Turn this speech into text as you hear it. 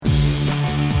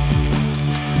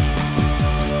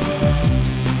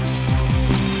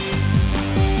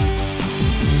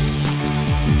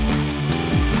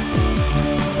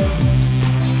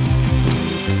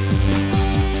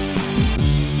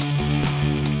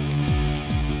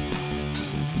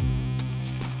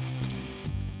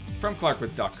from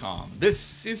Clarkwoods.com.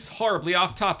 This is Horribly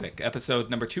Off Topic,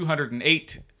 episode number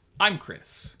 208. I'm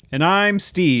Chris. And I'm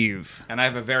Steve. And I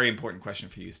have a very important question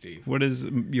for you, Steve. What is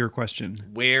your question?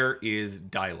 Where is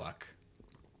Diluc?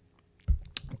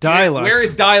 Diluc. Where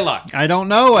is Diluc? I don't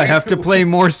know. I have to play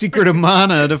more Secret of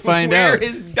Mana to find out. Where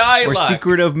is Diluc? Or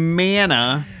Secret of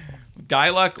Mana.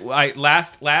 Diluc,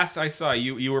 last I saw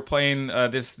you were playing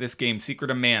this game,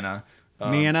 Secret of Mana.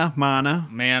 Mana.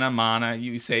 Mana.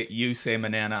 You say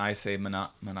manana, I say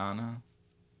manana.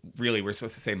 Really, we're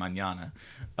supposed to say manana.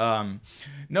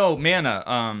 No,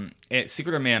 Mana.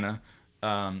 Secret of Mana.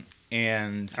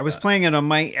 And I was playing it on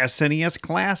my SNES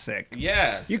Classic.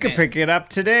 Yes. You can pick it up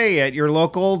today at your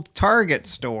local Target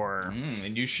store.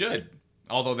 And you should.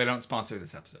 Although they don't sponsor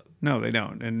this episode. No, they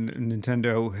don't. And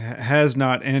Nintendo has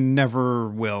not and never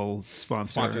will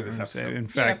sponsor this episode. In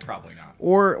fact, probably not.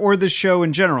 Or the show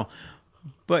in general.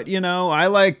 But, you know, I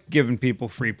like giving people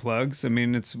free plugs. I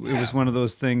mean, it was one of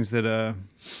those things that I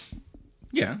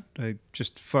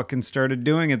just fucking started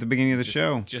doing at the beginning of the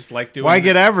show. Just like doing. Why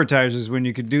get advertisers when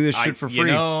you could do this shit for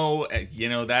free? You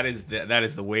know that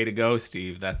is the way to go,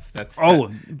 Steve. That's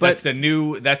the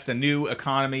new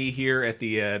economy here at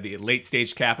the late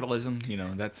stage capitalism. You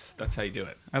know, that's how you do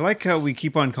it. I like how we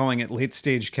keep on calling it late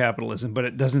stage capitalism, but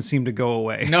it doesn't seem to go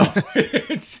away. No.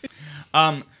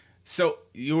 So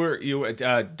you were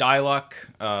Diluc,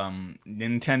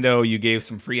 Nintendo. You gave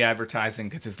some free advertising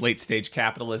because it's late stage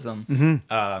capitalism.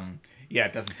 Mm-hmm.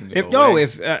 It doesn't seem to go away.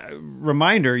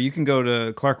 Reminder, you can go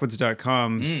to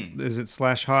clarkwoods.com. Is it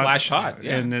 /hot? /hot,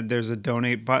 yeah. And there's a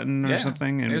donate button or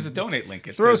something. And there's a donate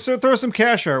link. Throw some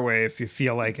cash our way if you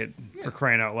feel like it, for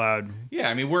crying out loud. Yeah,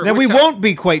 I mean, we won't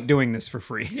be quite doing this for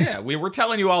free. Yeah, we're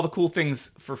telling you all the cool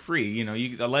things for free. You know,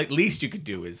 the least you could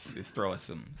do is throw us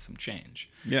some change.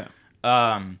 Yeah.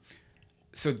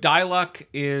 So Diluc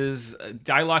is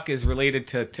related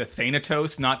to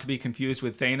Thanatos, not to be confused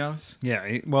with Thanos.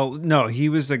 Yeah, no, he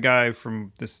was a guy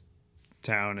from this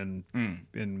town and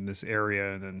in this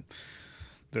area, and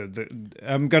then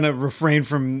I'm gonna refrain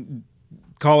from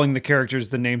calling the characters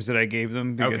the names that I gave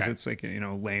them because it's like, you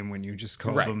know, lame when you just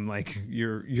call them like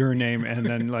your name and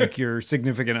then like your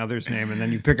significant other's name and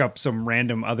then you pick up some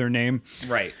random other name.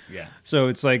 Right. Yeah. So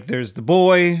it's like there's the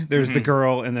boy, there's the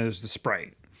girl, and there's the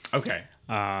sprite. Okay.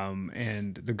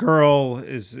 And the girl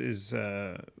was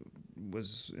in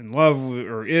love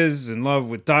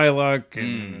with Diluc,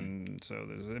 and so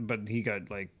but he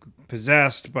got like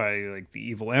possessed by like the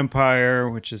evil empire,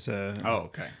 which is a. Oh,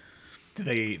 okay. Do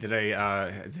they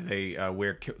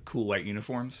wear cool white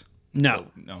uniforms? No.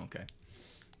 No. Okay.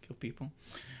 Kill people.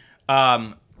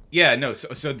 Yeah. No.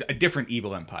 So a different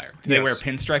evil empire. Do they wear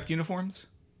pinstriped uniforms?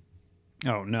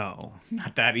 Oh no,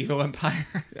 not that evil empire.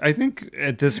 I think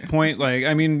at this point, like,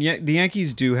 I mean, the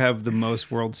Yankees do have the most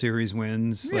World Series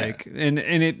wins, like, and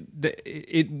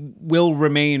it will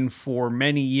remain for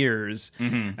many years.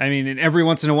 Mm-hmm. I mean, and every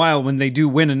once in a while, when they do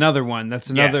win another one,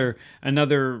 that's another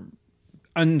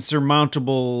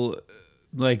unsurmountable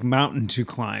like mountain to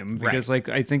climb because like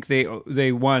I think they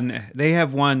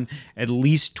have won at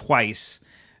least twice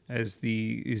as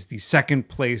the second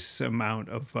place amount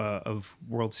of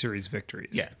World Series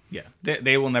victories. Yeah.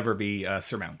 They will never be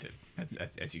surmounted,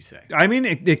 as you say. I mean,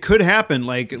 it could happen,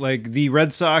 like the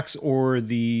Red Sox or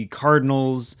the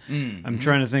Cardinals. Mm-hmm. I'm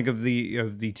trying to think of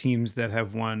the teams that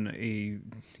have won a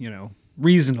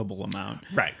reasonable amount.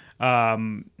 Right.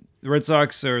 The Red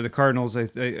Sox or the Cardinals, I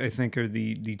think, are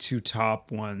the two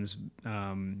top ones,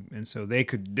 and so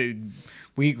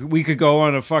we could go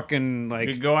on a fucking like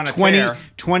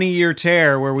 20-year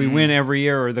tear where we win every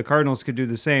year, or the Cardinals could do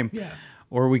the same. Yeah.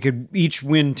 Or we could each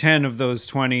win 10 of those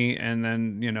 20, and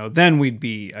then then we'd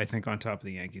be, I think, on top of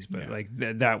the Yankees. But like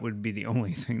that would be the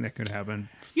only thing that could happen.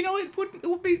 You know, it wouldn't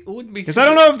be because I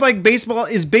don't know if like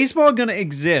baseball going to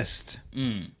exist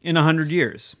in 100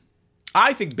 years.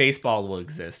 I think baseball will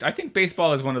exist. I think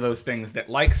baseball is one of those things that,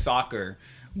 like soccer,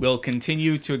 will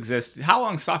continue to exist. How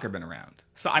long's soccer been around?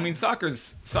 So I mean,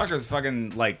 soccer's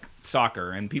fucking like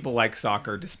soccer, and people like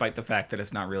soccer despite the fact that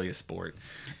it's not really a sport.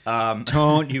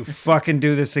 Don't you fucking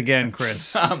do this again,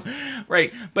 Chris.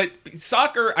 Right, but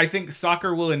I think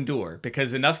soccer will endure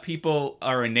because enough people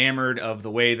are enamored of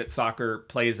the way that soccer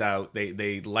plays out.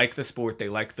 They like the sport. They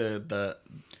like they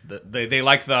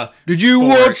like the. Did you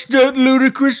watch that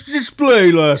ludicrous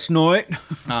display last night?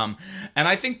 And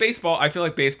I think baseball. I feel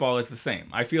like baseball is the same.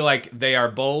 I feel like they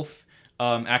are both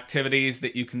activities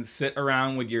that you can sit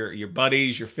around with your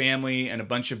buddies, your family, and a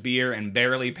bunch of beer and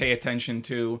barely pay attention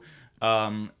to,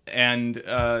 and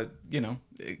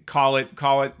call it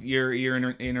you're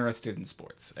interested in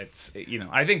sports. It's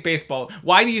I think baseball.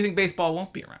 Why do you think baseball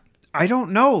won't be around? I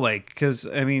don't know, like, because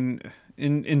I mean,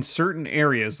 in certain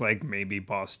areas, like maybe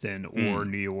Boston or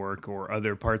New York or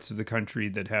other parts of the country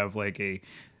that have like a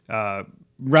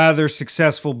rather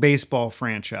successful baseball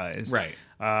franchise, Right.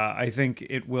 I think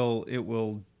it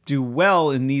will do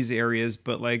well in these areas,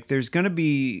 but like, there's going to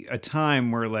be a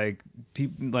time where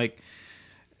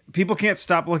people can't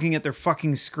stop looking at their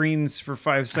fucking screens for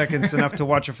 5 seconds enough to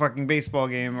watch a fucking baseball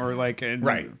game, or like,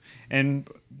 Right. And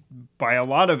by a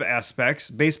lot of aspects,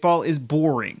 baseball is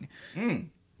boring.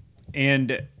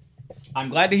 And I'm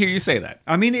glad to hear you say that.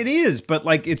 I mean, it is, but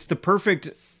like, it's the perfect,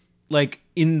 like,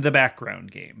 in the background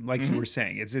game, like you were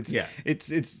saying.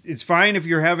 It's fine if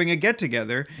you're having a get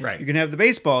together. Right. You can have the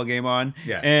baseball game on,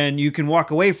 Yeah. and you can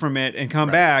walk away from it and come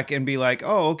back and be like,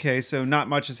 oh, okay, so not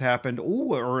much has happened.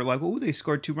 Ooh, or like, oh, they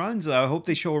scored 2 runs. I hope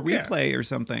they show a replay or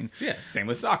something. Yeah. Same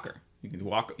with soccer. You can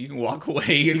walk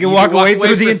away. You can walk away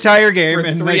through the entire game for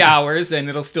and 3 hours, and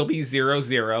it'll still be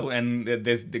 0-0, and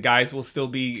the guys will still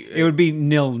be. It would be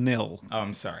 0-0. Oh,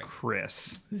 I'm sorry,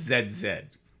 Chris. ZZ.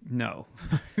 No.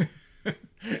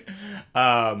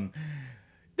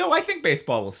 No, I think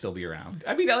baseball will still be around.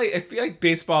 I mean, I feel like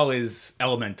baseball is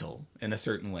elemental in a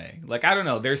certain way. Like, I don't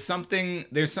know. There's something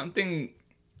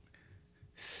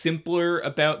simpler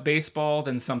about baseball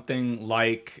than something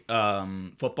like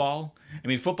football. I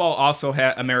mean, football also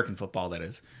American football, that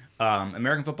is.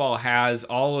 American football has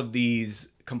all of these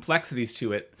complexities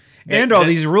to it. And all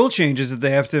these rule changes that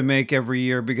they have to make every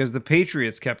year because the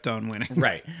Patriots kept on winning.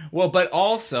 Right. Well, but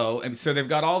also, and so they've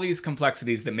got all these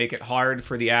complexities that make it hard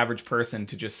for the average person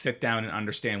to just sit down and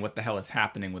understand what the hell is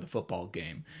happening with a football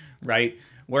game, right?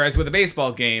 Whereas with a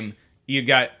baseball game,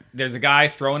 there's a guy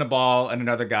throwing a ball at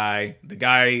another guy.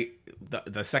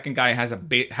 The second guy has a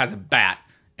bat,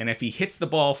 and if he hits the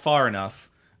ball far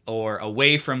enough or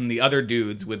away from the other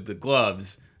dudes with the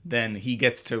gloves, then he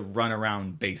gets to run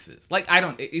around bases. Like,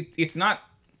 it's not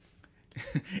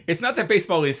it's not that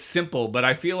baseball is simple, but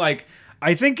I feel like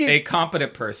a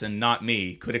competent person, not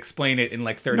me, could explain it in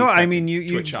like 30 seconds. No, I mean,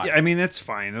 to a child. I mean, that's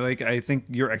fine. Like, I think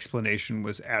your explanation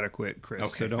was adequate, Chris. Okay,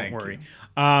 so don't thank worry.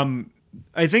 you.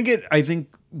 I think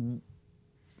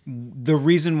the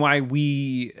reason why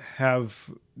we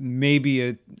have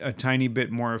maybe a tiny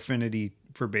bit more affinity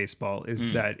for baseball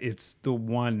is that it's the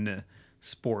one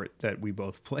sport that we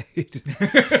both played.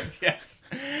 Yes.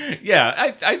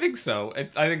 Yeah, I think so.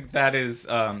 I think that is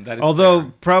although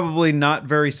fair. probably not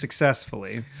very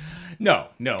successfully. No.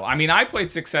 I mean, I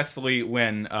played successfully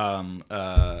when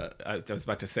I was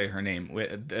about to say her name.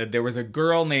 There was a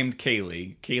girl named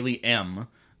Kaylee M,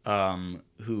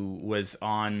 who was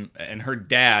on, and her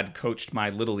dad coached my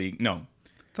Little League. No.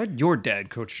 I thought your dad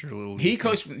coached your Little League. He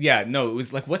coached, yeah, no, it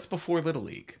was like, what's before Little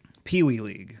League? Pee Wee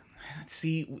League.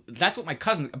 See, that's what my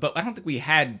cousins, but I don't think we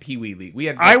had Pee Wee League. We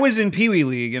had. I was in Pee Wee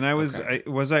League, and I was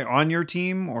I on your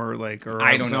team, or I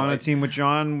don't was know. on a team with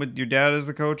John, with your dad as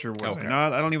the coach, or was I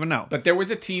not? I don't even know. But there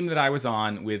was a team that I was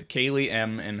on with Kaylee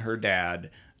M and her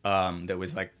dad, that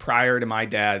was like prior to my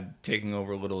dad taking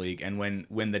over Little League, and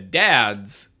when the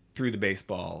dads threw the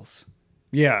baseballs,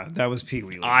 yeah, that was Pee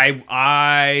Wee League.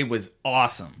 I was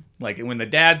awesome. Like, when the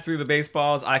dad threw the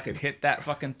baseballs, I could hit that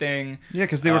fucking thing. Yeah,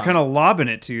 because they were kind of lobbing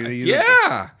it to you.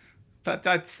 Yeah, but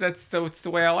that's the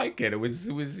way I like it. It was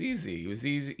easy. It was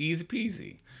easy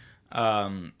peasy.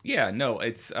 Yeah, no,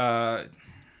 it's I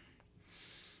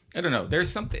don't know. There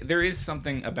is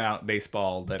something about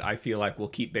baseball that I feel like will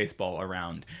keep baseball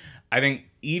around. I think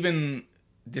even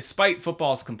despite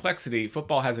football's complexity,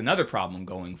 football has another problem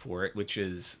going for it, which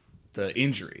is the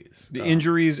injuries. The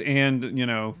injuries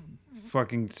and,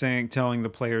 fucking telling the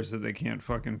players that they can't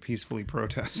fucking peacefully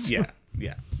protest. Yeah.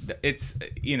 It's,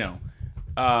 yeah.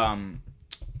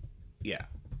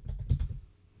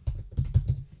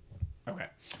 Okay.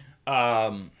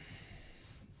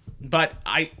 But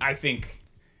I think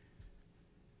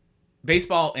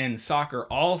baseball and soccer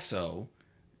also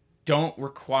don't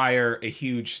require a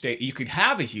huge stadium. You could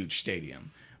have a huge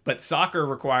stadium, but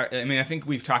soccer I think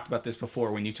we've talked about this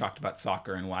before when you talked about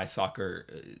soccer and why soccer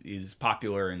is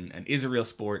popular and is a real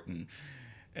sport. And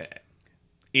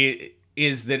it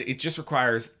is that it just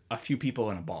requires a few people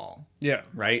and a ball. Yeah.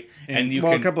 Right? And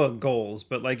a couple of goals,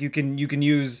 but like you can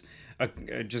use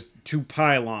just 2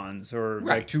 pylons or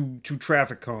like two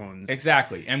traffic cones.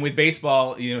 Exactly. And with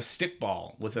baseball, stick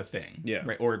ball was a thing. Yeah.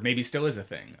 Right? Or maybe still is a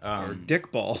thing. Or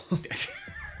dick ball.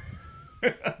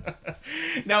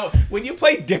 Now, when you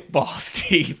play dick ball,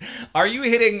 Steve, are you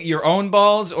hitting your own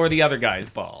balls or the other guy's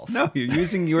balls? No, you're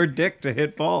using your dick to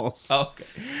hit balls. Okay.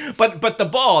 But the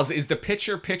balls, is the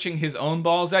pitcher pitching his own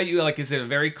balls at you? Like, is it a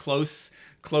very close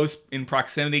in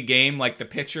proximity game? Like, the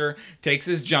pitcher takes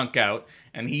his junk out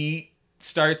and he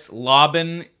starts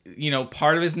lobbing,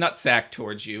 part of his nutsack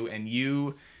towards you, and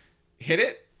you hit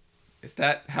it. Is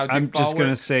that how dick I'm ball just gonna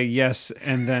works? say yes,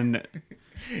 and then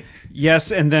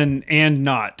yes, and then and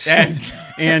not And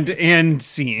and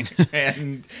scene.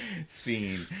 and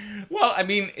scene. Well, I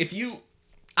mean,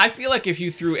 I feel like if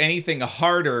you threw anything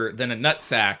harder than a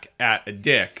nutsack at a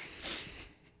dick,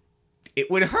 it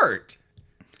would hurt.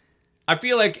 I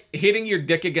feel like hitting your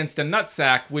dick against a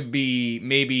nutsack would be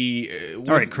maybe.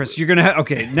 All right, Chris, you're gonna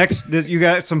okay. Next, you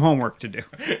got some homework to do.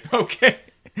 Okay.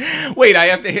 Wait, I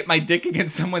have to hit my dick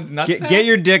against someone's nutsack? Get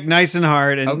your dick nice and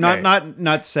hard, and Okay. not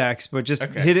nut sacks, but just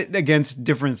Okay. hit it against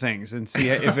different things and see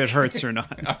if it hurts or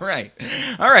not. All right.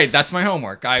 That's my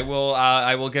homework. I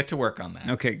will get to work on that.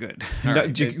 Okay, good. All No,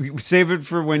 right. save it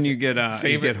for when you get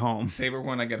Save it home, Save it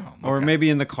when I get home. or Okay. maybe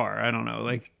in the car. I don't know.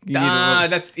 Like you need a little.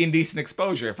 That's indecent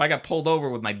exposure. If I got pulled over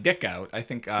with my dick out, I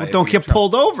think. Don't get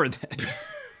pulled over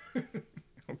then.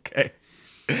 Okay.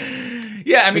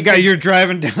 Yeah, I The mean, guy you're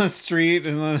driving down the street,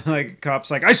 and then like cop's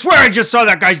like, "I swear I just saw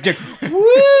that guy's dick."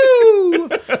 Woo!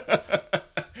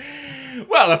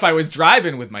 well, if I was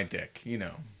driving with my dick,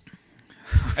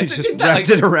 I just wrapped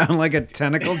it around like a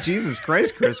tentacle. Jesus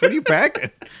Christ, Chris, what are you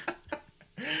packing?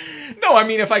 No, I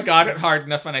mean if I got it hard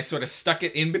enough and I sort of stuck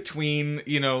it in between,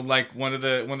 like one of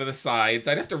the sides,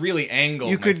 I'd have to really angle.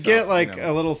 You could myself, get like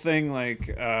a little thing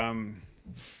like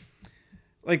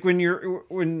when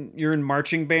you're in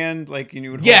marching band, like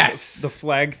you would hold Yes! the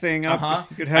flag thing up. Uh-huh.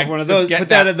 You could have one of so those. get Put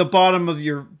that that- at the bottom of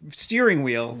your steering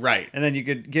wheel, Right. And then you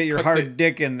could get your Put hard the-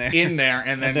 dick in there, in there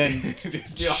and then, then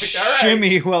just be like, all right.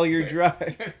 shimmy while you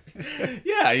drive.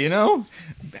 Yeah,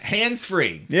 hands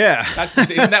free. Yeah,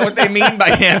 Isn't that what they mean by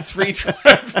hands free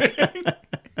driving?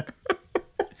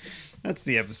 that's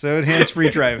the episode. Hands-free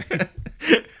driving.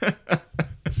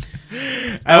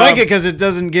 I like it because it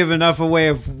doesn't give enough away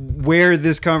of where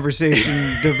this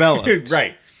conversation developed.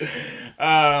 Right.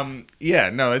 Yeah,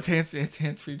 no, it's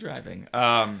hands free driving.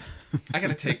 I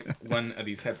gotta take one of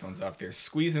these headphones off there,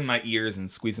 squeezing my ears and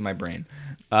squeezing my brain.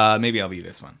 Maybe I'll be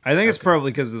this one. I think it's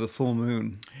probably because of the full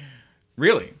moon.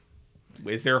 Really?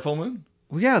 Is there a full moon?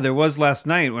 Well, yeah, there was last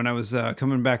night when I was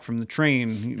coming back from the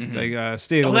train. I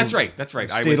stayed. Oh, that's right. That's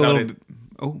right. I Stayed was a out little at, bit.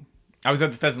 Oh, I was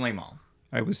at the Pheasant Lane Mall.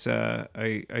 I was.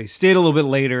 I stayed a little bit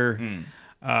later,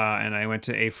 and I went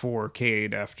to A4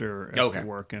 Arcade after Okay.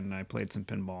 work, and I played some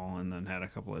pinball, and then had a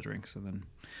couple of drinks,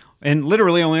 and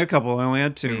literally only a couple. I only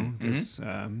had two because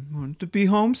wanted to be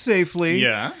home safely.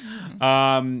 Yeah.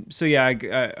 So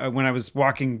yeah, I when I was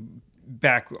walking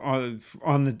back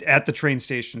at the train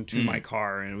station to my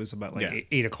car, and it was about like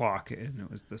 8 o'clock, and it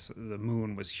was the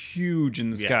moon was huge in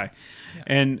the sky,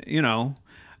 and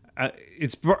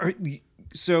it's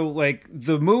so like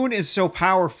the moon is so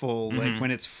powerful like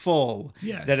when it's full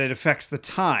Yes. that it affects the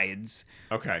tides.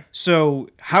 Okay. So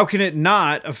how can it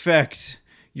not affect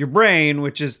your brain,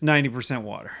 which is 90%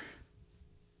 water?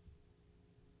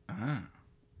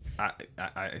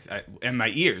 And my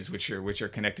ears, which are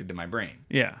connected to my brain.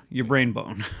 Yeah, your brain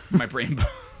bone. My brain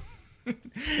bone.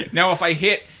 Now, if I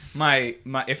hit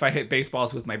if I hit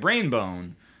baseballs with my brain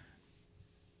bone,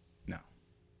 no.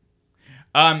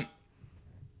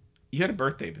 You had a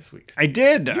birthday this week. I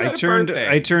did. You had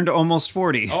a turned almost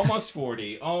 40. Almost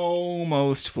 40.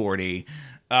 Almost 40.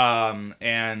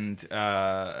 And did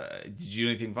you do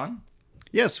anything fun?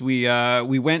 Yes,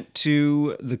 we went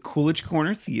to the Coolidge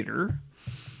Corner Theater,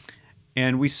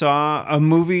 and we saw a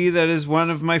movie that is one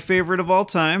of my favorite of all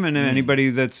time. And anybody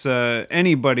that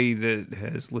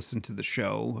has listened to the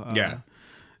show,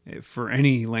 for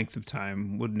any length of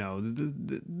time would know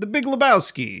the Big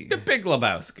Lebowski. The Big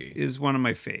Lebowski. Is one of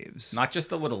my faves. Not just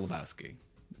the Little Lebowski.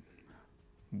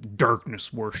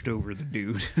 Darkness washed over the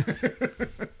dude.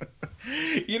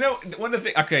 One of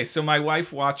the things... Okay, so my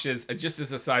wife watches... Just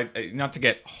as a side... Not to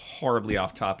get horribly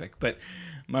off topic, but...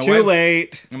 Too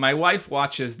late. My wife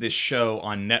watches this show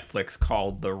on Netflix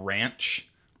called The Ranch.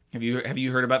 Have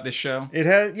you heard about this show? It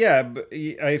has, yeah. But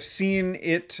I've seen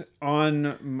it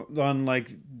on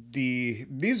like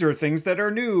these are things that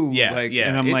are new. Yeah, like, yeah,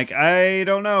 and I'm it's- like, I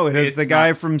don't know. It has it's the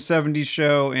guy not- from '70s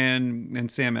Show and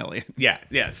Sam Elliott.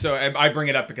 Yeah. So I bring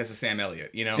it up because of Sam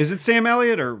Elliott. Is it Sam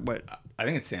Elliott or what? I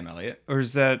think it's Sam Elliott. Or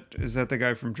is that the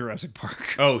guy from Jurassic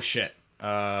Park? Oh shit.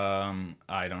 I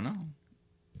don't know.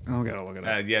 I gotta look it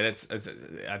up. Yeah,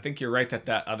 I think you're right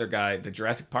that other guy, the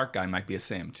Jurassic Park guy, might be a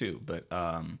Sam too. But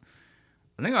I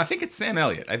think it's Sam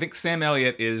Elliott. I think Sam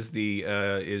Elliott is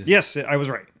Yes, I was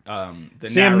right. the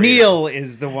Sam narrator. Neill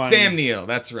is the one. Sam Neill,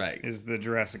 that's right. is the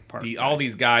Jurassic Park. All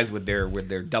these guys with their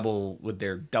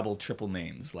double triple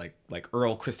names like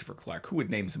Earl Christopher Clark. Who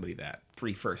would name somebody that?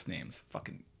 3 first names.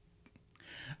 Fucking.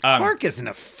 Clark isn't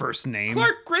a first name.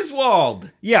 Clark Griswold.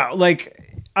 Yeah,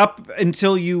 like up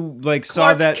until you like saw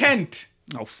Clark that. Kent.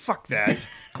 Oh, fuck that.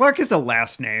 Clark is a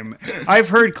last name. I've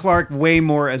heard Clark way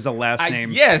more as a last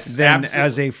name yes, than absolutely.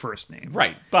 as a first name.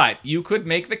 Right, but you could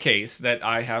make the case that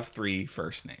I have 3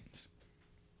 first names.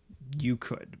 You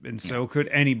could, and so could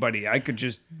anybody. I could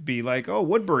just be like, "Oh,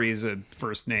 Woodbury is a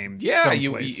first name." Yeah,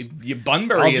 someplace. you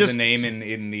Bunbury is a name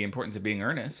in the importance of being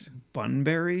earnest.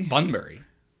 Bunbury. Bunbury.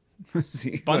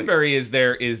 See, Bunbury is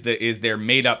their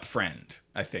made up friend,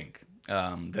 I think,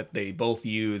 that they both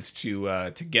use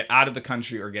to get out of the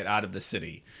country or get out of the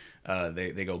city.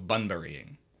 They go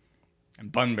Bunburying,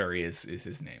 and Bunbury is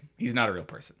his name. He's not a real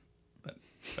person, but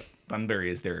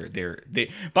Bunbury is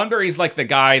Bunbury is like the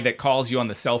guy that calls you on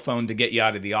the cell phone to get you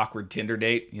out of the awkward Tinder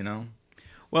date, you know?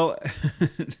 Well,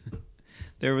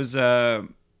 there was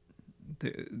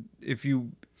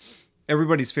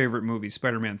everybody's favorite movie,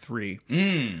 Spider-Man 3.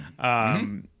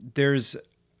 There's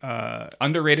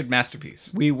Underrated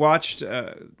masterpiece. we watched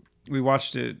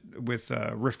it with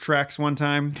Riff Tracks one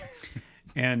time,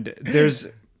 and there's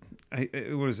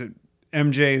what was it?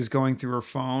 MJ is going through her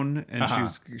phone, and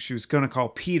she was going to call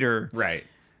Peter, Right.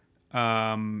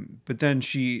 but then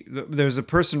there's a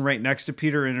person right next to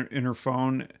Peter in her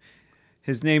phone.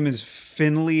 His name is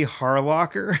Finley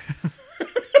Harlocker.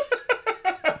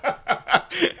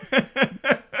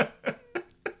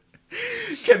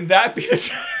 Can that be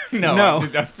No.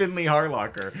 Finley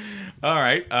Harlocker. All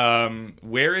right.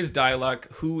 Where is Dialogue?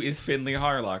 Who is Finley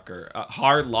Harlocker?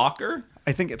 Harlocker?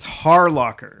 I think it's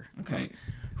Harlocker. Okay.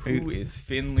 Who is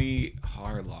Finley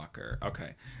Harlocker?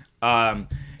 Okay.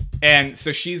 And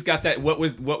so she's got that. What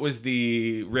was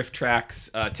the Riff Tracks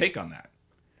take on that?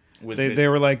 They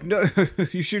were like, no,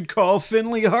 you should call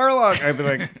Finley Harlock. I'd be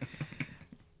like,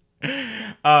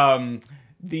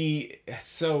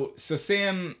 so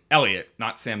Sam Elliott,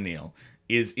 not Sam Neill,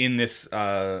 is in this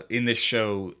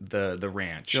show, the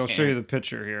Ranch. I'll show you the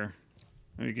picture here.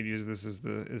 You could use this as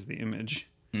the image.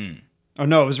 Oh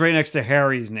no, it was right next to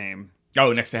Harry's name.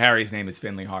 Oh, next to Harry's name is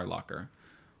Finley Harlocker.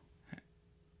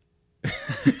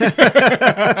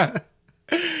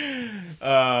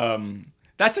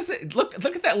 That doesn't look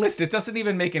at that list. It doesn't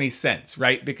even make any sense,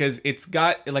 right? Because it's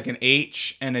got like an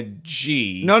H and a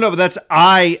G. No, but that's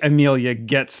Amelia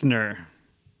Getzner.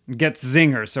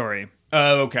 Getzinger, sorry.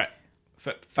 Oh, okay.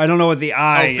 I don't know what the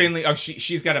I. Oh, Finley. Oh,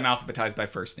 she's got him alphabetized by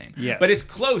first name. Yes. But it's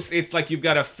close. It's like you've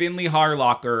got a Finley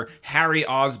Harlocker, Harry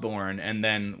Osborn, and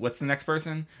then what's the next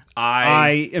person?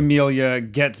 Amelia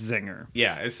Getzinger.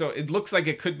 Yeah, so it looks like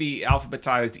it could be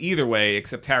alphabetized either way,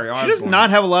 except Harry Osborn. She does not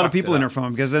have a lot of fucks people it in up. her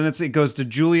phone, because then it goes to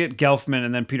Juliet Gelfman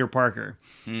and then Peter Parker.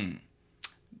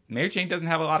 Mary Jane doesn't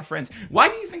have a lot of friends. Why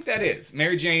do you think that is?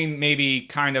 Mary Jane maybe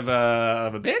kind of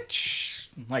a bitch,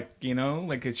 like, you know,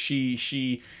 like is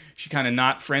she kind of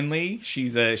not friendly.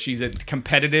 She's a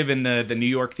competitive in the New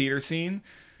York theater scene.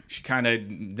 She kind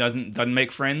of doesn't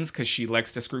make friends because she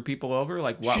likes to screw people over.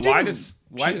 Like why does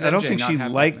I don't MJ think not she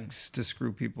have likes to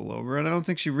screw people over, and I don't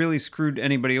think she really screwed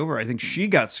anybody over. I think she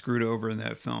got screwed over in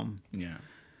that film. Yeah.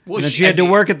 Well, and then she had to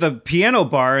work at the piano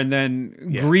bar, and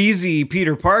then greasy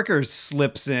Peter Parker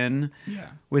slips in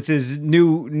with his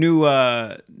new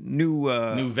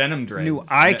Venom dreads. new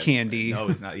eye candy. No,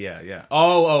 he's not. Yeah.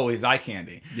 Oh, his eye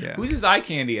candy. Yeah. Who's his eye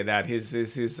candy of that?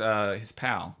 His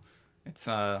pal.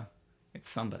 It's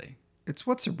somebody. It's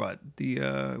what's her butt.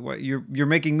 The what you're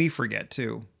making me forget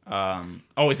too.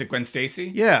 Is it Gwen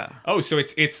Stacy? Yeah. Oh, so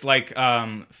it's like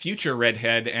future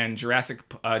redhead and Jurassic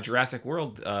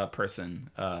World person.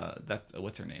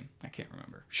 What's her name? I can't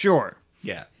remember. Sure.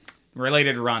 Yeah,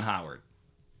 related to Ron Howard.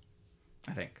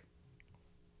 I think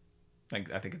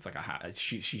it's like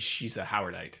she's a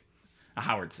Howardite, a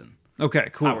Howardson. Okay,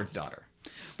 cool. Howard's daughter.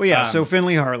 But yeah, so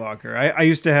Finley Harlocker. I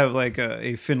used to have like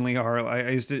a Finley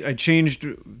I changed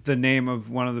the name of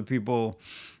one of the people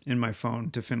in my phone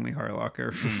to Finley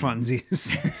Harlocker for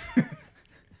funsies.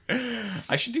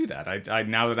 I should do that. I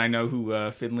now that I know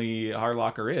who Finley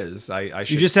Harlocker is, I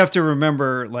should. You just have to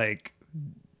remember like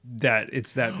that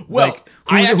it's that well,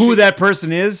 who that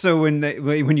person is. So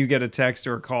when you get a text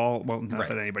or a call, well, not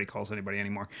that anybody calls anybody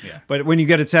anymore. Yeah. But when you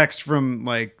get a text from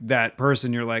like that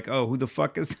person, you're like, oh, who the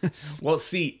fuck is this? Well,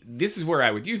 see, this is where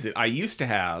I would use it. I used to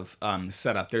have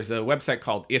set up. There's a website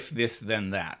called If This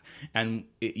Then That, and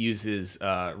it uses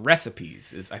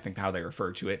recipes, is I think how they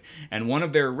refer to it. And one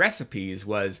of their recipes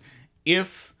was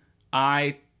if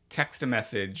I text a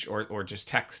message or just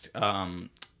text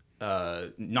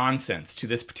nonsense to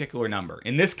this particular number.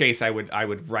 In this case, I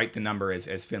would write the number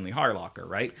as Finley Harlocker,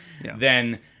 right? Yeah.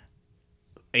 Then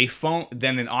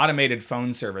an automated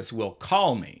phone service will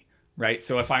call me right?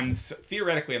 So if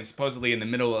theoretically I'm supposedly in the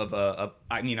middle of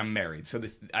I'm married, so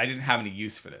I didn't have any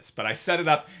use for this, but I set it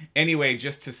up anyway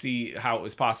just to see how it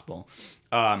was possible.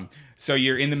 So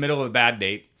you're in the middle of a bad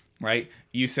date, right?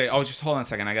 You say, "Oh, just hold on a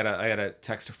second. I gotta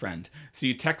text a friend." So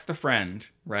you text the friend,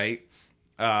 right?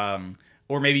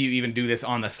 Or maybe you even do this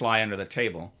on the sly under the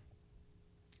table.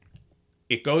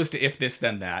 It goes to if this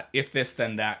then that. If this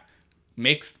then that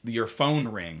makes your phone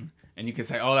ring. And you can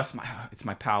say, "Oh, it's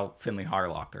my pal Finley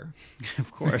Harlocker." Of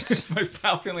course, it's my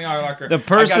pal Finley Harlocker. The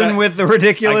person with the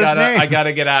ridiculous name. I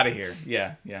gotta get out of here.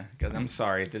 Yeah. I'm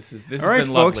sorry. This all has right,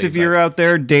 been folks. lovely, If you're out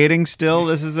there dating still,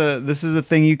 this is a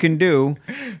thing you can do.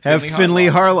 Have Finley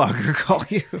Harlocker call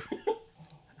you.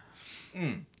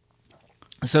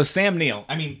 So Sam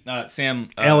Elliott. Sam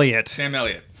Elliott.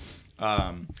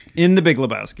 In The Big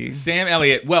Lebowski. Sam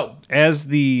Elliott. Well, as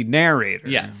the narrator.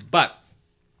 Yes, but.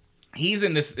 He's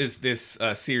in this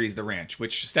series, The Ranch,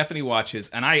 which Stephanie watches,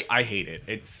 and I hate it.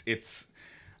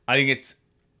 I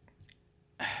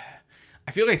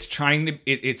feel like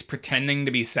it's pretending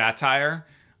to be satire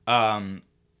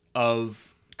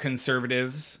of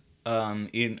conservatives on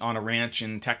a ranch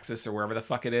in Texas or wherever the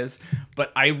fuck it is.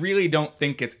 But I really don't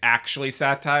think it's actually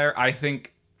satire.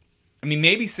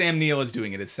 Maybe Sam Neill is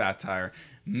doing it as satire.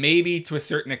 Maybe to a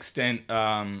certain extent,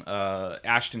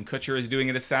 Ashton Kutcher is doing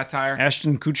it as satire.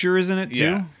 Ashton Kutcher is in it too?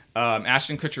 Yeah.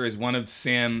 Ashton Kutcher is one of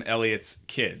Sam Elliott's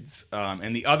kids.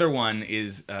 And the other one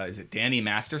is it Danny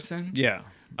Masterson? Yeah.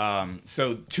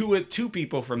 So two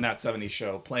people from that 70s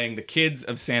show playing the kids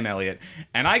of Sam Elliott.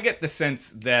 And I get the sense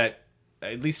that,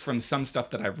 at least from some stuff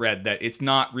that I've read, that it's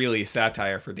not really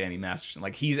satire for Danny Masterson.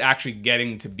 Like, he's actually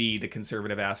getting to be the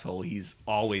conservative asshole he's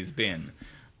always been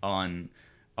on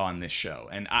this show.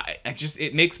 And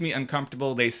it makes me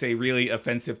uncomfortable. They say really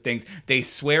offensive things. They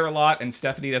swear a lot, and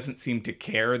Stephanie doesn't seem to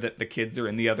care that the kids are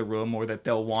in the other room or that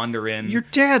they'll wander in. Your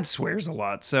dad swears a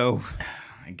lot, so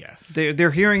I guess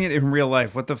they're hearing it in real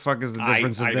life. What the fuck is the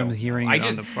difference of them hearing it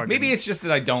on the fucking... Maybe it's just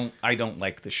that I don't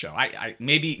like the show.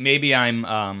 Maybe I'm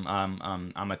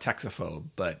a texophobe,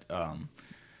 but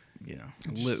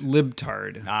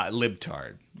libtard.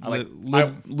 Libtard.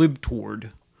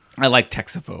 Libtord. I like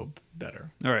texophobe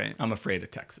better. All right. I'm afraid of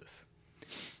Texas.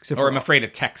 I'm I'm afraid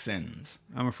of Texans.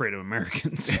 I'm afraid of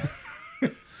Americans.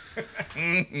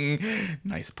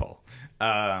 Nice pull.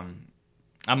 I'm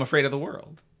afraid of the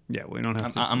world. Yeah, we don't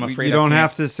have to. I'm afraid you don't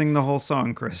have to sing the whole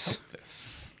song, Chris.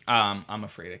 I'm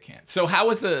afraid I can't. So how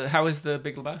was the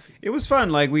Big Lebowski? It was fun.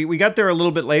 Like we got there a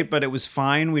little bit late, but it was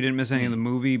fine. We didn't miss any of the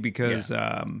movie because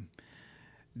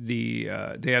they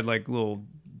had like little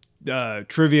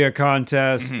trivia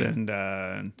contest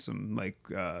and some like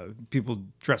people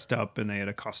dressed up, and they had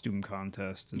a costume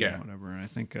contest and whatever. And I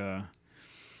think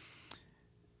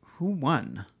who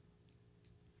won?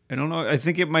 I don't know. I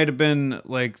think it might have been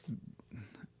like,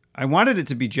 I wanted it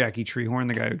to be Jackie Treehorn,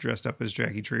 the guy who dressed up as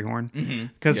Jackie Treehorn,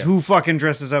 because who fucking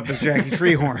dresses up as Jackie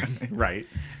Treehorn? Right.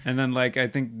 And then like I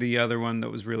think the other one that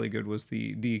was really good was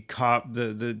the cop,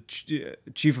 the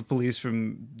chief of police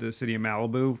from the city of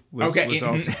Malibu was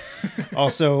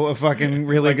also a fucking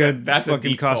really like good that's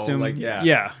fucking costume. Like,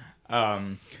 yeah.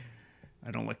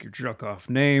 I don't like your jerk off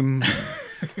name.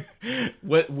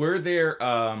 Were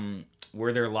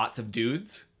there lots of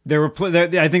dudes? There were.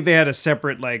 I think they had a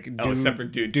separate like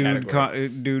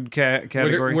dude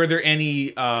category. Were there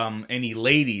any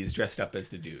ladies dressed up as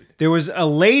the dude? There was a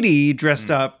lady dressed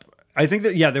up. I think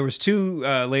that there was two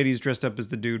ladies dressed up as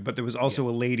the dude, but there was also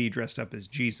a lady dressed up as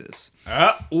Jesus.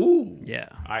 Ooh. Yeah.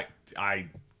 I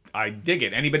dig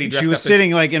it. Anybody dressed up? She was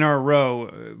sitting like in our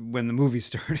row when the movie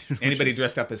started. Anybody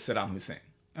dressed up as Saddam Hussein?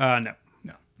 No.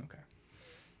 No. Okay.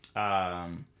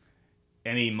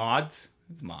 Any mods?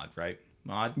 It's mod, right?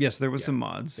 Mod? Yes, there was some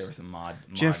mods. There was some mod.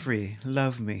 Jeffrey,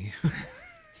 love me.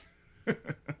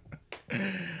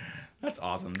 That's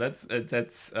awesome. That's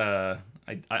I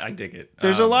dig it.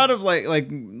 There's a lot of like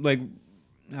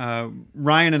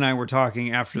Ryan and I were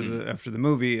talking after the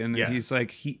movie, and he's like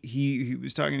he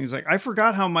was talking. He's like, I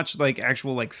forgot how much like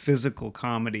actual like physical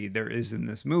comedy there is in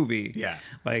this movie. Yeah,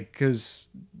 like because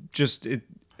just it.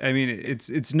 I mean,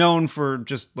 it's known for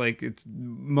just like it's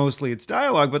mostly its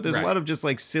dialogue, but there's a lot of just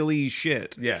like silly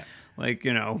shit. Yeah, like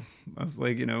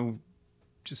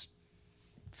just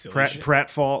silly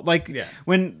pratfall. Like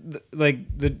when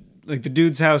the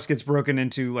dude's house gets broken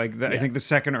into like I think the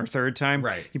second or third time.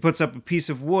 Right, he puts up a piece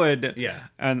of wood.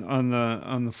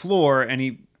 On the floor, and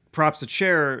he props a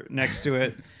chair next to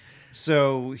it,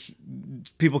 so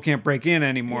people can't break in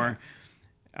anymore.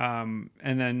 And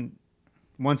then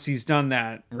once he's done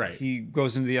that, Right. he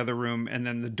goes into the other room, and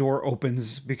then the door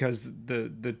opens because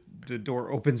the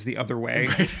door opens the other way,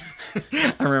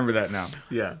 I remember that now.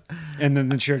 Yeah. and then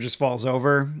the chair just falls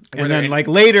over. Were And there then any- like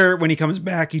later when he comes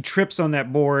back, he trips on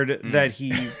that board that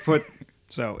he put.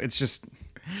 So it's just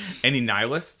Any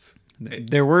nihilists?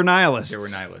 there were nihilists. There were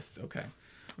nihilists. Okay.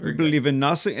 We Very good. believe in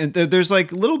nothing. And there's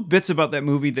like little bits about that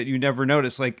movie that you never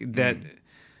notice, like that,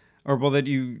 or well, that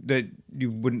you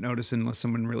wouldn't notice unless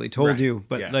someone really told Right. you.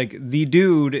 But Yeah. like the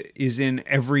dude is in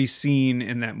every scene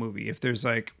in that movie. If there's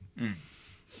like,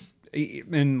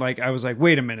 and like I was like,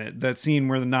 wait a minute, that scene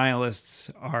where the nihilists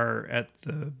are at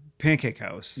the pancake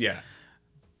house. Yeah.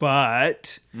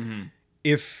 But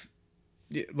if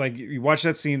like you watch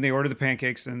that scene, they order the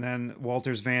pancakes, and then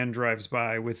Walter's van drives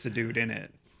by with the dude in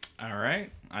it. All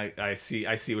right. I see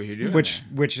what you're doing.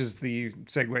 Which is the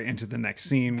segue into the next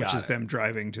scene, which Got is it. them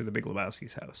driving to the Big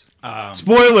Lebowski's house. there.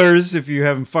 Spoilers if you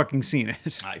haven't fucking seen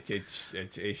it.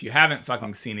 If you haven't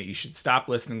fucking seen it, you should stop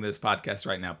listening to this podcast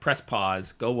right now. Press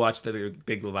pause, go watch the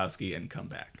Big Lebowski, and come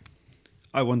back.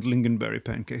 I want lingonberry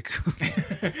pancake.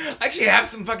 I actually have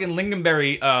some fucking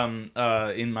lingonberry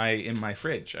in my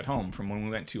fridge at home from when we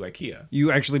went to IKEA.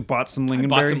 You actually bought some lingonberry?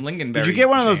 bought some lingonberry Did you get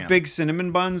one of those jam. big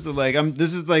cinnamon buns? That, like,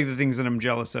 this is like the things that I'm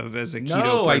jealous of as a keto person.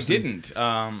 No, I didn't.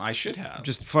 I should have.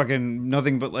 Just fucking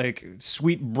nothing but like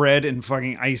sweet bread and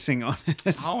fucking icing on it.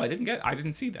 I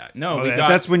didn't see that. No, Oh, we that- got.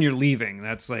 that's when you're leaving.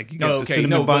 That's like you get No, the okay, cinnamon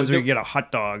no, but buns, or the- you get a hot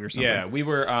dog or something. Yeah, we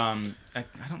were. I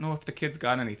don't know if the kids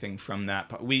got anything from that.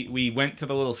 But we went to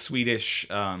the little Swedish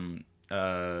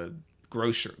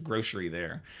grocery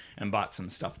there and bought some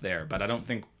stuff there. But I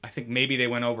think maybe they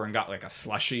went over and got like a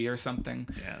slushie or something.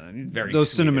 Yeah, Very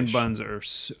those cinnamon Swedish. buns are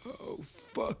so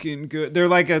fucking good. They're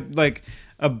like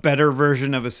a better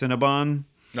version of a Cinnabon.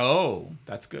 Oh,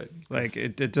 that's good. Like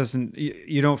it doesn't.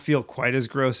 You don't feel quite as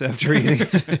gross after eating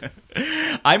it.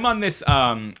 I'm on this.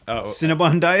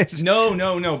 Cinnabon diet.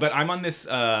 No. But I'm on this.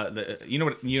 You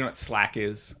know what Slack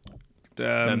is?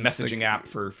 The messaging app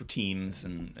for Teams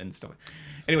and stuff.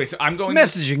 Anyway, so I'm going.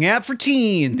 Messaging app for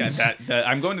teens.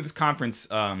 I'm going to this conference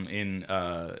in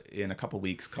a couple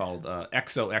weeks called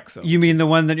XOXO. You mean the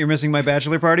one that you're missing my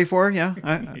bachelor party for? Yeah,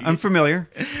 I'm familiar.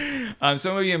 So I'm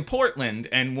going to be in Portland,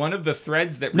 and one of the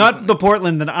threads that Not the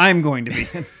Portland that I'm going to be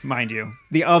in, mind you.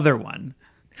 The other one.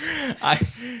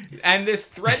 and this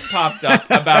thread popped up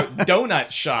about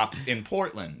donut shops in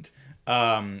Portland.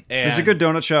 And There's a good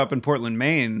donut shop in Portland,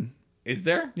 Maine. Is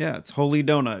there? Yeah, it's Holy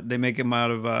Donut. They make them out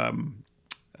of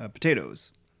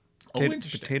potatoes.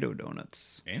 Interesting. Potato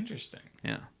donuts. Interesting.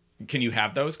 Yeah. Can you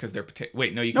have those? Because they're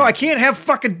Wait, no, you. No, I can't have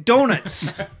fucking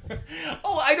donuts.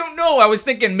 Oh, I don't know. I was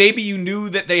thinking maybe you knew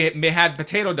that they had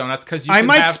potato donuts because I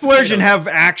might splurge and have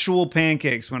actual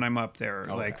pancakes when I'm up there,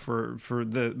 Okay. like for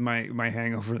my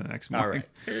hangover the next morning. All right,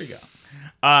 here you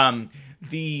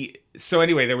go. So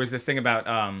anyway, there was this thing about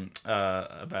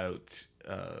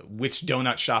which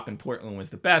donut shop in Portland was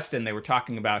the best, and they were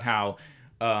talking about how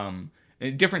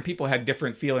different people had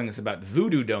different feelings about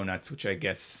Voodoo Donuts, which I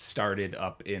guess started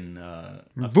up in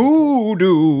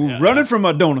Voodoo, running from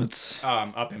my donuts.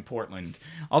 up in Portland.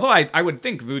 Although I would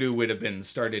think Voodoo would have been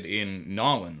started in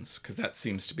Nolans because that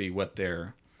seems to be what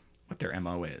their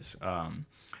MO is.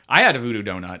 I had a Voodoo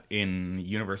Donut in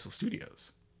Universal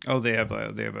Studios. Oh, they have a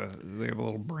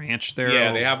little branch there.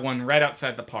 Yeah, they have one right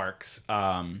outside the parks.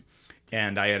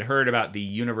 And I had heard about the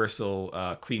Universal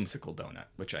creamsicle donut,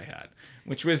 which I had,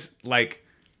 which was like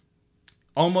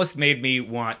almost made me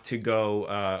want to go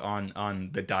on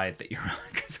the diet that you're on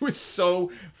because it was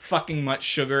so fucking much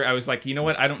sugar. I was like, you know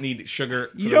what? I don't need sugar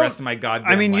for the rest of my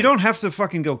goddamn I mean, you life. don't have to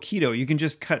fucking go keto. You can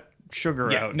just cut sugar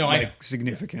Yeah, out no, I know.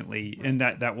 significantly, and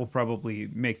that will probably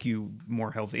make you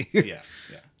more healthy. Yeah.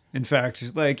 In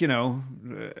fact, like,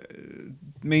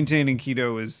 maintaining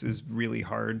keto is really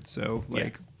hard. So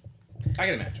like I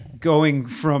can imagine. going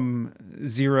from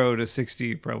 0 to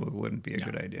 60 probably wouldn't be a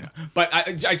good idea. But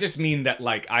I just mean that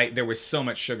like there was so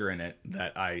much sugar in it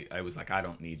that I was like, I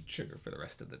don't need sugar for the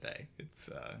rest of the day. It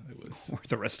was Or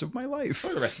the rest of my life.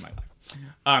 for the rest of my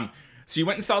life. So you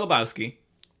went and saw Lebowski.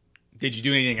 Did you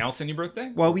do anything else on your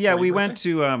birthday? Well, yeah, For we your went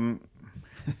birthday? to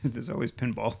there's always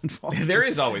pinball involved. There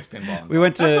is always pinball. We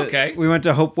went to That's okay. we went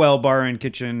to Hopewell Bar and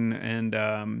Kitchen and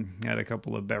had a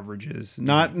couple of beverages.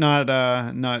 Not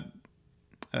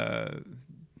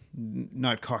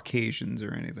Caucasians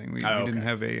or anything. We didn't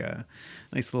have a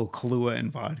nice little Kahlua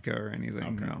and vodka or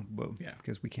anything. No, but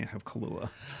because we can't have Kahlua.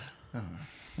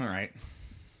 All right.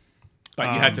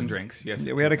 But you had some drinks. Yes.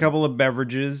 Yeah, we had a couple of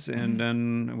beverages, and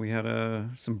then we had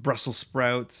some Brussels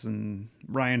sprouts, and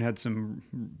Ryan had some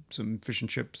fish and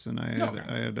chips, and I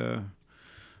had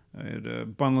a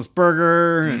bunless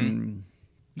burger, and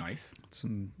Nice.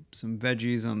 Some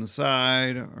veggies on the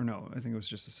side, or no, I think it was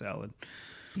just a salad.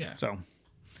 Yeah. So,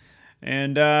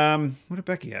 and what did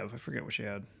Becky have? I forget what she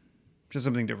had. Just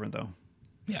something different though.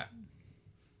 Yeah.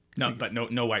 No, but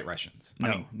no White Russians.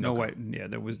 No white. Yeah,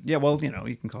 there was. Yeah, well,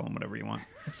 you can call them whatever you want.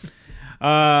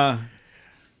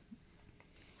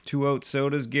 2 oat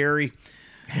sodas, Gary.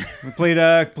 We played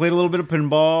a little bit of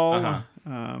pinball.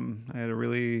 I had a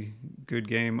really good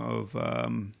game of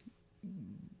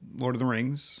Lord of the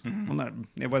Rings. Well,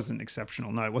 it wasn't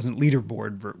exceptional. No, it wasn't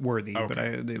leaderboard worthy,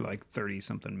 but they like 30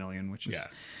 something million, which is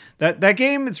that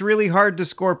game. It's really hard to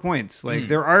score points. Like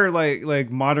there are like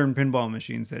modern pinball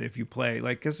machines that if you play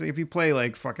because if you play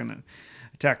like fucking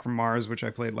Attack from Mars, which I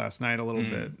played last night a little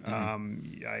bit,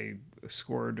 I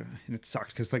scored and it sucked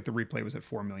because like the replay was at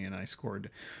 4 million. And I scored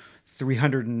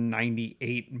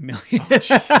 398 million.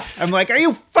 I'm like, are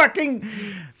you fucking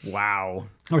wow?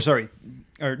 Or sorry,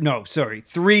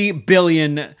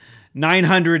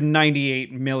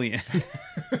 3,998,000,000.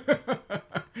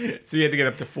 So you had to get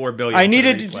up to 4 billion. I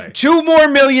needed 2 more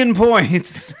million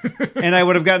points, and I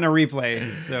would have gotten a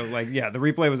replay. So the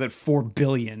replay was at 4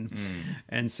 billion,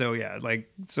 and so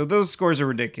so those scores are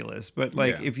ridiculous. But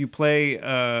if you play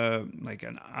like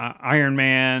an Iron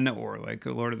Man or like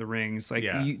a Lord of the Rings,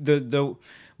 the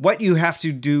what you have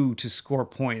to do to score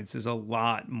points is a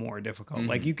lot more difficult.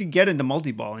 Like you could get into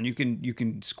multi-ball and you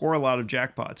can score a lot of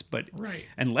jackpots, but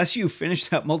unless you finish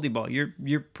that multi-ball, your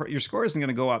score isn't going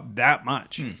to go up that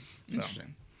much.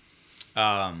 Interesting.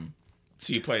 So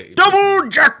you play Double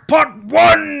Jackpot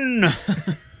 1.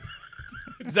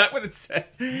 Is that what it said?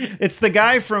 It's the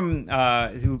guy from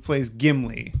who plays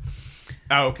Gimli.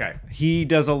 Oh, okay. He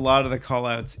does a lot of the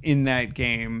call-outs in that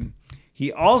game. He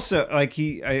also I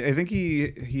think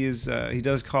he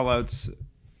does call-outs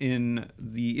in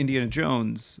the Indiana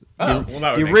Jones,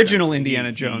 the original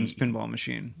Indiana Jones pinball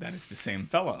machine. That is the same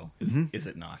fellow, is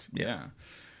it not? Yeah.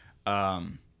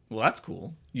 Well, that's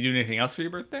cool. You do anything else for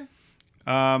your birthday?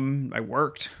 I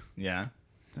worked. Yeah.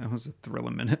 That was a thrill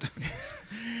a minute.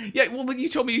 Yeah, well, but you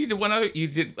told me you did one other. You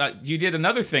did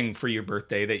another thing for your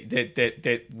birthday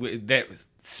that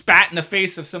spat in the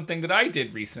face of something that I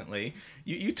did recently.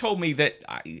 You told me that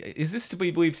is this to be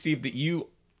believed, Steve, that you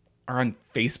are on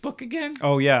Facebook again?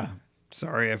 Oh yeah,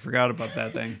 sorry, I forgot about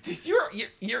that thing.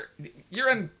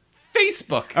 You're on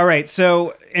Facebook. All right,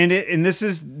 so and this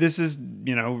is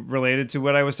related to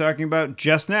what I was talking about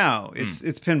just now. It's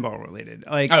pinball related.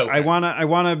 Like I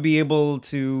wanna be able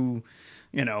to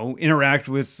interact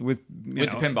with the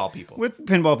pinball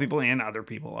people, and other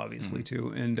people, obviously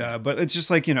too. And but it's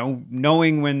just like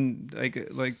knowing when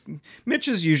like Mitch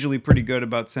is usually pretty good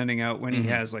about sending out when he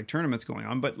has like tournaments going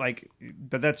on. But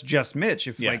that's just Mitch.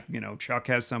 If Chuck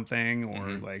has something or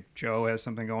like Joe has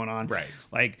something going on, right?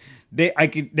 Like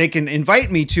they can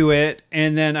invite me to it,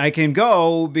 and then I can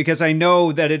go because I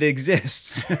know that it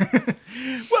exists.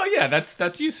 Well, yeah,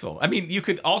 that's useful. I mean, you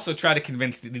could also try to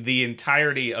convince the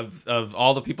entirety of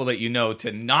all the people that you know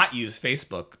to not use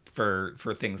Facebook for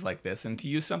things like this and to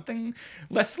use something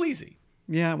less sleazy.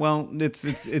 Yeah, well,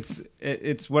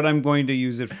 it's what I'm going to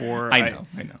use it for. I know.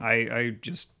 I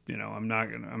just I'm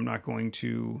not going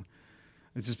to.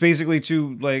 It's just basically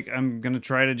to I'm going to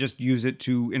try to just use it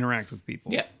to interact with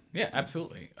people. Yeah,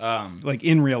 absolutely. Like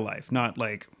in real life, not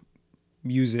like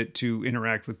use it to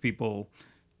interact with people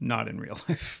not in real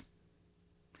life.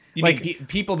 You mean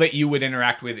people that you would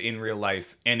interact with in real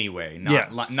life anyway,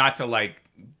 not to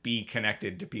be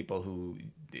connected to people who.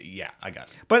 Yeah, I got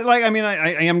it. But I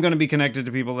am going to be connected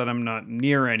to people that I'm not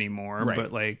near anymore.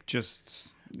 Right. But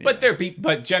just. But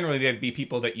but generally there'd be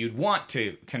people that you'd want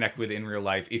to connect with in real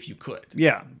life if you could.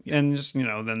 Yeah. And just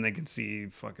then they can see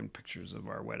fucking pictures of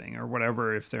our wedding or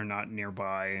whatever if they're not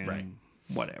nearby and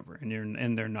whatever,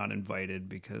 and they're not invited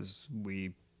because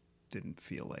we didn't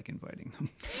feel like inviting them.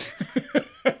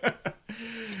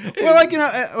 Well,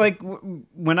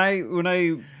 when I.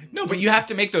 No, but you have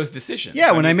to make those decisions.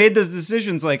 Yeah, when I made those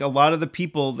decisions, a lot of the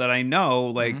people that I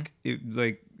know,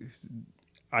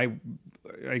 I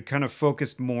kind of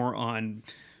focused more on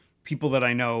people that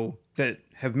I know that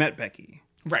have met Becky.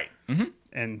 Right. Mm-hmm.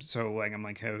 And so, I'm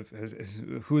like,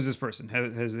 who is this person?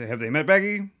 Have they met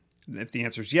Becky? If the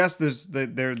answer is yes,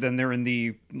 they're in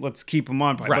the let's keep them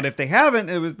on. Right. But if they haven't,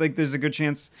 it was there's a good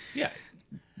chance. Yeah.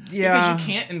 Because you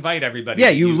can't invite everybody. Yeah,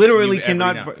 you literally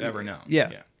cannot ever know.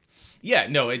 Yeah. Yeah,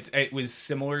 no, it was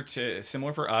similar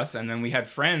for us, and then we had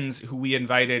friends who we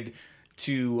invited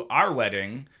to our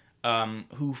wedding,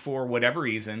 who for whatever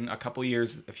reason, a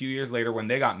few years later when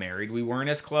they got married, we weren't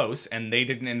as close, and they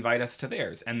didn't invite us to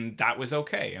theirs, and that was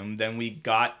okay. And then we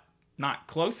got not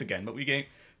close again, but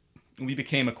we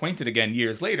became acquainted again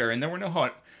years later, and there were no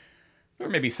Or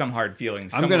maybe some hard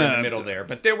feelings somewhere in the middle there,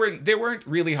 but there weren't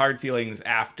really hard feelings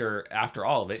after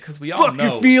all of it, because we all fuck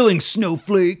know your feelings,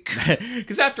 snowflake.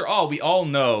 because after all, we all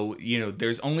know,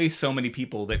 there's only so many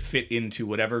people that fit into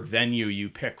whatever venue you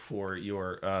pick for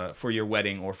your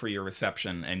wedding or for your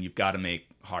reception, and you've got to make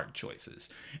hard choices.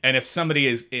 And if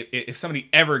somebody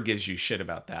ever gives you shit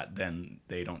about that, then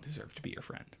they don't deserve to be your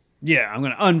friend. Yeah, I'm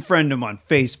gonna unfriend him on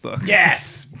Facebook.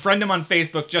 Yes, friend them on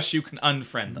Facebook just so you can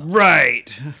unfriend them.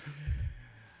 Right.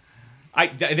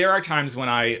 There are times when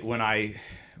I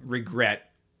regret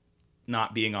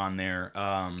not being on there.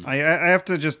 I have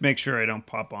to just make sure I don't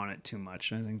pop on it too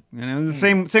much. I think, the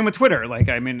same with Twitter. Like,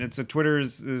 I mean, Twitter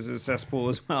is a cesspool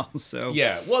as well. So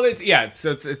yeah, well, it's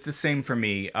the same for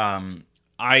me.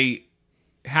 I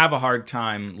have a hard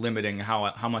time limiting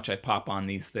how much I pop on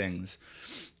these things.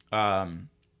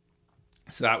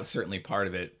 So that was certainly part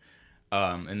of it.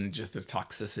 And just the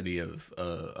toxicity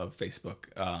of Facebook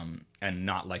and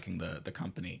not liking the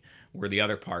company were the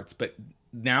other parts. But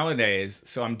nowadays,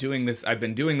 so I've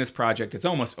been doing this project, it's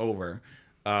almost over,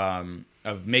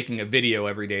 of making a video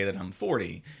every day that I'm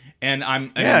 40.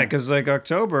 And because like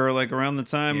October, like around the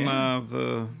time of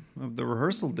the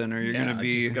rehearsal dinner, you're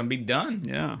gonna be done.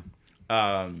 Yeah.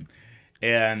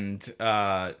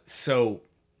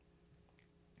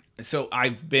 So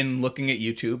I've been looking at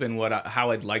YouTube and how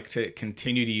I'd like to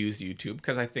continue to use YouTube,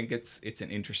 because I think it's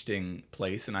an interesting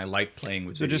place and I like playing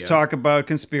with video. Just talk about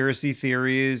conspiracy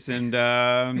theories and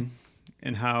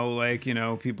how, like,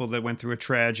 people that went through a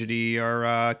tragedy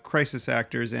are crisis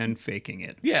actors and faking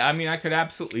it. Yeah, I mean, I could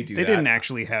absolutely do that. They didn't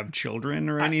actually have children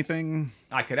or anything.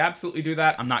 I could absolutely do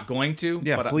that. I'm not going to.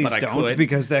 Yeah, but please I don't, could.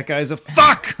 because that guy's a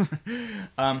fuck.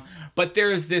 But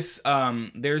there's this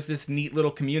neat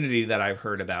little community that I've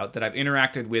heard about, that I've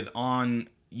interacted with on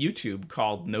YouTube,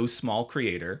 called No Small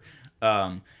Creator.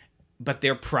 But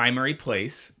their primary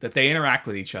place that they interact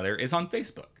with each other is on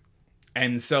Facebook.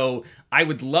 And so I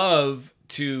would love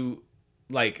to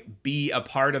be a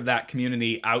part of that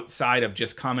community outside of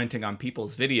just commenting on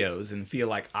people's videos, and feel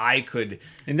like I could.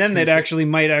 And then they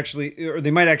might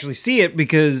actually see it,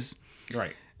 because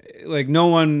right. Like, no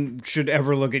one should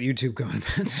ever look at YouTube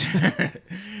comments.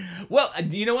 Well,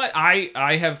 you know what?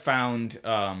 I have found,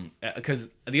 because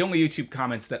the only YouTube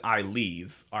comments that I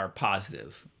leave are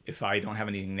positive. If I don't have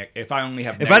anything, if I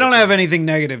don't have anything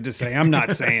negative to say, I'm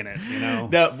not saying it.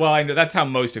 Well, I know that's how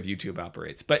most of YouTube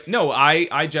operates. But no,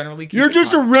 I generally keep You're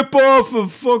just a ripoff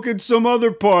of fucking some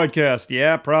other podcast.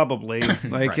 Yeah, probably.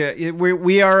 Like, right.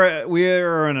 We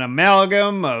are an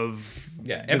amalgam of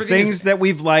the things that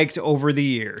we've liked over the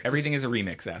years. Everything is a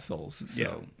remix, assholes.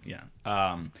 So yeah.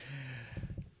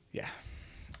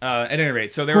 At any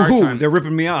rate, so there are times they're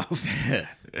ripping me off.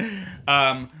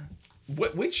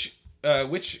 Which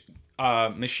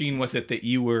machine was it that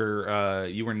you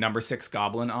were number 6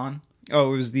 goblin on?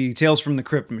 Oh, it was the Tales from the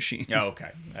Crypt machine. Oh,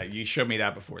 okay. You showed me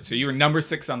that before. So you were number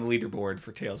 6 on the leaderboard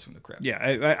for Tales from the Crypt. Yeah,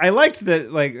 I liked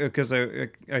that, like, because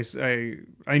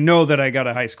I know that I got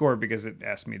a high score because it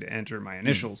asked me to enter my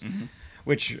initials. Mm-hmm.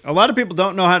 Which a lot of people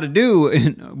don't know how to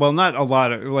do. Well, not a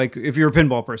lot of, like, if you're a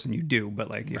pinball person, you do,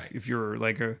 but like if you're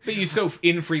like but you so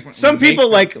infrequently. Some people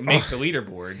make the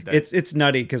leaderboard. It's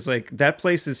nutty, because like that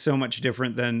place is so much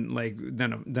different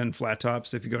than Flat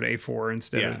Tops. If you go to A4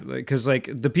 instead of, like, because like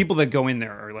the people that go in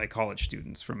there are like college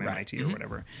students from MIT or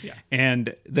whatever. Yeah,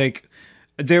 and like.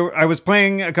 I was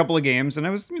playing a couple of games, and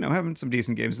I was, having some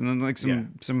decent games, and then like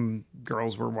some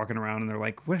girls were walking around, and they're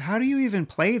like, "What? How do you even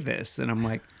play this?" And I'm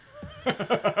like.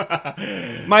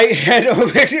 My head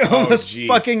almost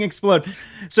fucking explode.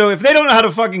 So if they don't know how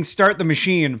to fucking start the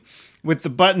machine with the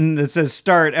button that says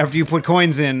start after you put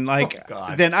coins in, like,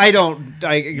 then I don't.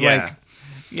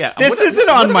 Yeah. This isn't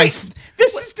on my.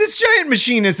 This giant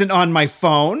machine isn't on my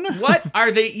phone. What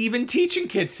are they even teaching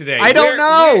kids today? I don't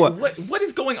know. What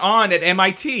is going on at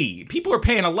MIT? People are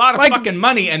paying a lot of fucking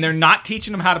money, and they're not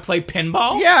teaching them how to play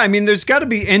pinball? Yeah, I mean, there's got to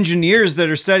be engineers that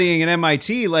are studying at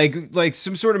MIT, like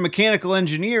some sort of mechanical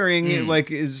engineering,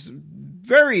 like, is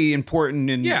very important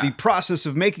in the process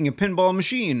of making a pinball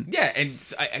machine. Yeah, and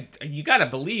you got to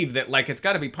believe that, like, it's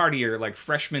got to be part of your, like,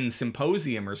 freshman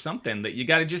symposium or something, that you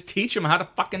got to just teach them how to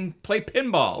fucking play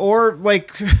pinball. Or,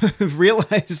 like,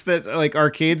 realize that, like,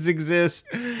 arcades exist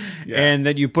and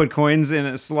that you put coins in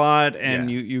a slot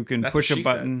and you can push a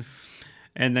button.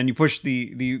 And then you push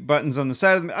the buttons on the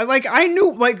side of them. I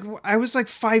knew, like, I was like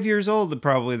 5 years old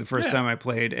probably the first time I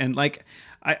played. And, like,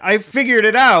 I figured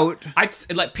it out.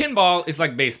 Like, pinball is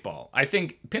like baseball. I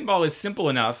think pinball is simple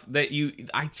enough that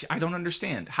I don't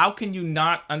understand. How can you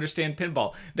not understand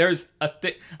pinball? There's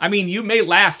I mean, you may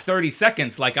last 30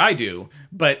 seconds like I do,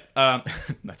 but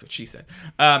that's what she said.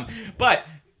 But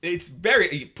It's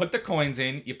very. You put the coins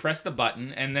in, you press the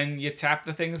button, and then you tap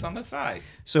the things on the side.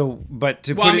 So, but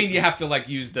to Well, put I mean, you have to like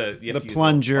use the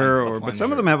plunger, but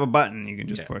some of them have a button you can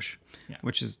just Yeah. push, Yeah.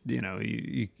 which is,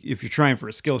 you if you're trying for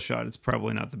a skill shot, it's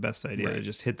probably not the best idea to Right.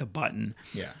 just hit the button.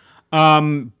 Yeah.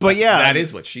 But yeah, That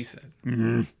is what she said.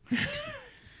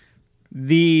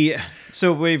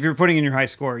 So if you're putting in your high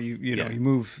score, you know Yeah. you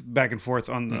move back and forth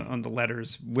on the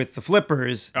letters with the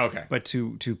flippers. Okay. But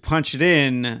to punch it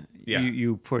in, Yeah.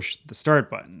 you push the start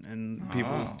button, and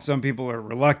Oh. some people are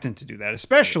reluctant to do that,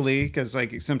 especially because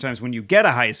like sometimes when you get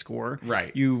a high score,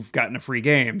 Right. you've gotten a free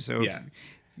game. So Yeah.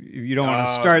 you don't want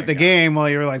to Oh, start my the God. game while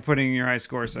you're like putting in your high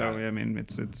score. So Got it. I mean,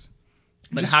 it's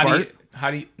But just how fart.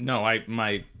 do you? No,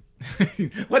 my.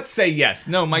 Let's say yes.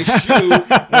 No, my shoe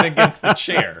went against the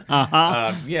chair.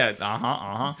 Yeah. Yeah,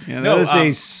 that No, is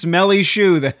a smelly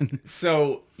shoe then.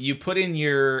 So you put in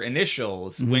your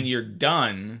initials Mm-hmm. when you're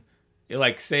done.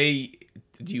 Like, say,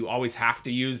 do you always have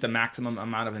to use the maximum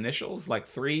amount of initials, like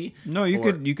 3? No, you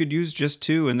Or- could use just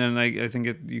 2, and then I think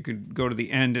you could go to the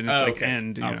end, and it's Oh, like okay.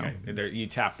 end. You know. Okay. There, you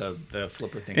tap the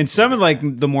flipper thing. And some of like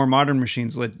the more modern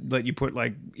machines let you put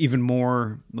like even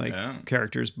more like Oh.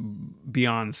 characters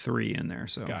beyond 3 in there.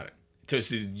 So Got it. So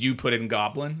did you put in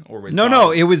Goblin or was no,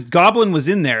 Goblin? it was Goblin was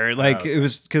in there. Like okay. it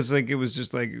was because like it was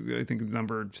just like I think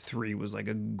number 3 was like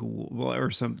a ghoul or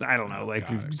some I don't know like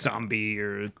got it. zombie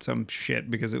or some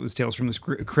shit because it was Tales from the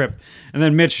Crypt. And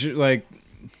then Mitch like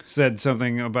said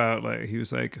something about like he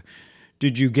was like,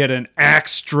 "Did you get an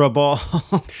extra ball?"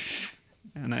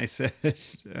 And I said,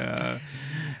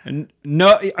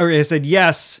 "No," or I said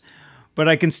yes, but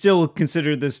I can still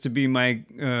consider this to be my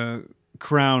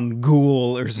crown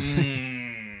ghoul or something.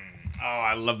 Oh,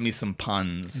 I love me some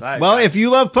puns. Well, if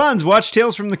you love puns, watch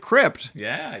Tales from the Crypt.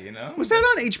 Yeah, you know. Was that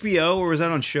on HBO or was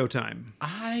that on Showtime?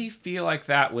 I feel like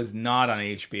that was not on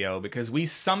HBO because we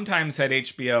sometimes had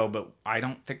HBO, but I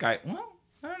don't think I don't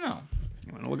know.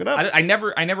 You want to look it up? I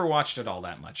never watched it all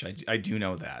that much. I do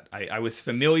know that. I was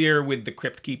familiar with the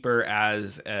Crypt Keeper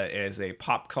as a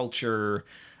pop culture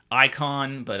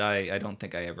icon, but I don't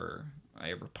think I ever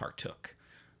partook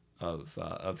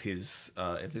of his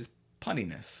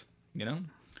punniness. You know,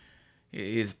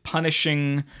 his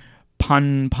punishing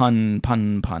pun.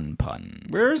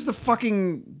 Where's the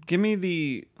fucking? Give me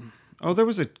the. Oh, there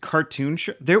was a cartoon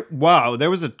show. There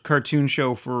was a cartoon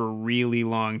show for a really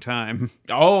long time.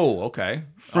 Oh, okay.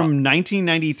 From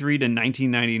 1993 to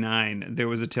 1999, there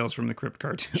was a Tales from the Crypt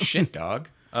cartoon. Shit, dog.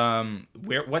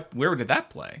 Where did that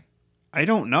play? I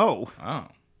don't know. Oh,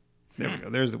 There we go.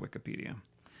 There's the Wikipedia.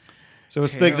 So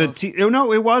it's Tales. like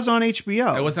no, it was on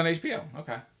HBO. it was on HBO.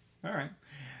 Okay, all right.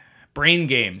 Brain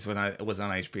Games was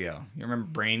on HBO. You remember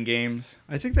Brain Games?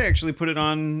 I think they actually put it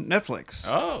on Netflix.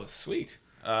 Oh, sweet.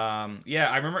 Yeah,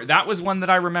 I remember that was one that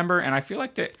I remember, and I feel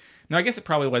like that. No, I guess it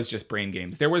probably was just Brain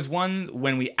Games. There was one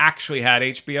when we actually had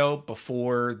HBO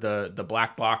before the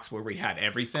black box where we had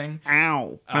everything.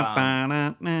 Ow.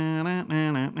 Ow.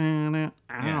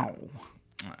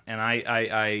 And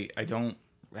I don't.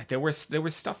 There was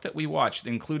stuff that we watched,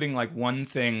 including like one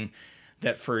thing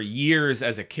that for years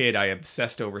as a kid I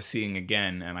obsessed over seeing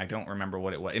again, and I don't remember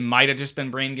what it was. It might have just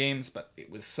been Brain Games, but it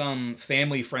was some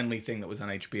family-friendly thing that was on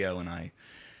HBO, and I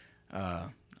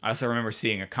also remember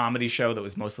seeing a comedy show that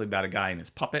was mostly about a guy and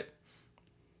his puppet.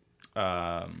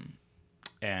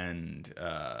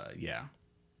 Yeah.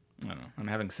 I don't know. I'm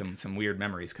having some weird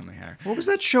memories coming here. What was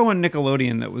that show on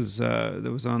Nickelodeon that was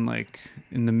on like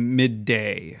in the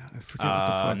midday? I forget what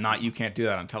the fuck. Not You Can't Do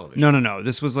That on Television. No.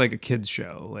 This was like a kids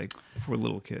show, like for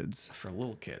little kids. For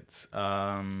little kids.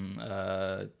 I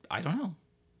don't know.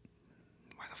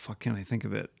 Why the fuck can't I think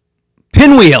of it?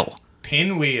 Pinwheel.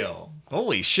 Pinwheel.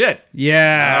 Holy shit.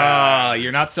 Yeah.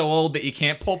 You're not so old that you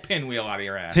can't pull Pinwheel out of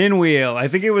your ass. Pinwheel. I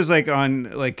think it was like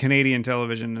on like Canadian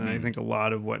television, and I think a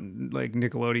lot of what like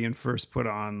Nickelodeon first put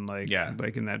on, like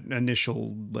like in that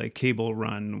initial like cable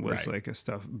run was Right. like a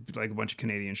stuff like a bunch of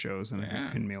Canadian shows, and I Yeah.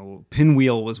 think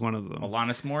Pinwheel was one of them.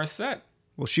 Alanis Morissette.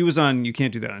 Well, she was on You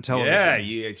Can't Do That on Television.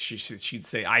 Yeah, she'd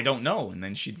say, I don't know, and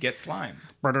then she'd get slimed.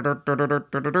 And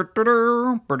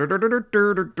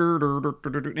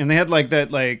they had like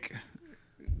that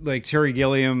like Terry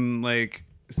Gilliam like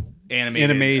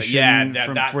animation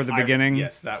for the beginning.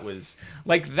 Yes, that was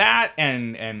like that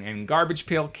and Garbage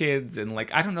Pail Kids and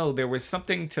like I don't know, there was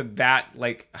something to that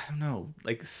like I don't know,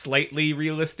 like slightly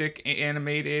realistic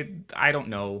animated. I don't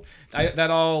know. That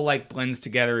all like blends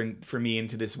together for me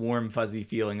into this warm fuzzy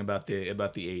feeling about the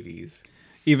 80s.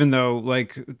 even though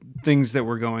like things that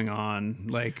were going on,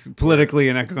 like politically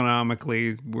and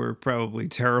economically, were probably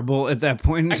terrible at that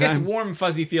point in I guess time. warm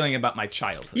fuzzy feeling about my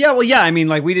childhood. Yeah, well, yeah. I mean,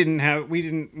 like we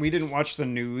didn't watch the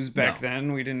news back No.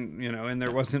 then. We didn't, and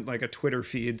there wasn't like a Twitter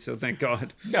feed, so thank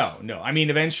God. No. I mean,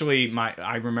 eventually,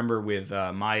 I remember with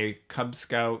my Cub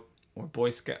Scout or Boy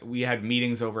Scout, we had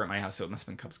meetings over at my house, so it must have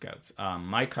been Cub Scouts.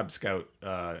 My Cub Scout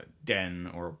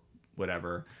den or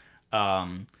whatever.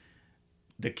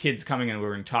 The kids coming in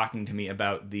were talking to me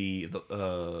about the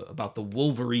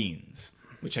Wolverines,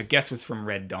 which I guess was from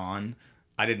Red Dawn.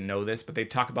 I didn't know this, but they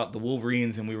talk about the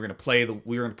Wolverines, and we were going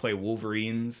to play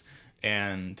Wolverines,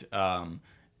 and we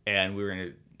were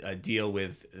going to deal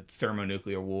with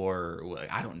thermonuclear war. Or,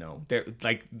 I don't know.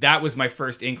 Like that was my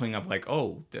first inkling of like,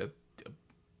 oh, the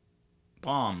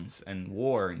bombs and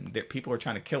war, and people are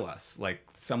trying to kill us, like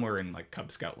somewhere in like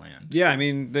Cub Scout land. Yeah, I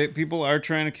mean, people are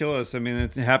trying to kill us. I mean,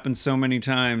 it happens so many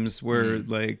times where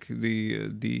like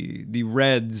the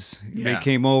Reds they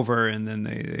came over and then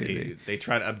they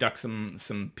try to abduct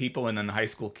some people, and then the high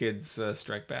school kids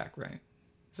strike back. Right?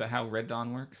 Is that how Red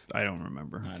Dawn works? I don't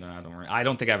remember. I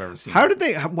don't think I've ever seen.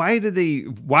 Why did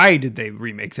they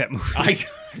remake that movie? I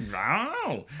don't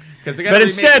know. But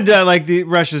instead,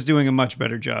 Russia's doing a much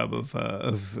better job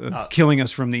of killing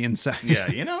us from the inside. Yeah,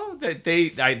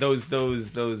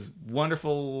 those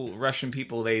wonderful Russian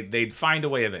people, they'd find a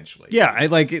way eventually. Yeah,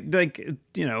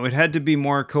 it had to be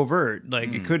more covert.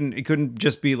 Like it couldn't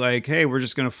just be like, hey, we're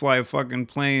just gonna fly a fucking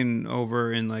plane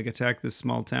over and like attack this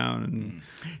small town. And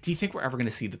do you think we're ever gonna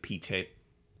see the P tape?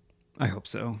 I hope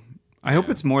so. I hope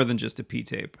it's more than just a P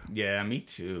tape. Yeah, me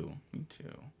too.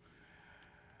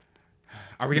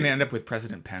 Are we going to end up with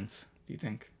President Pence, do you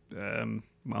think?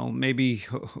 Well, maybe,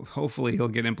 hopefully he'll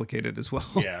get implicated as well.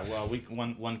 Yeah, well,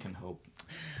 one can hope.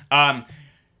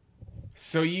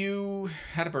 So you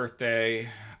had a birthday.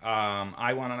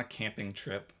 I went on a camping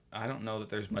trip. I don't know that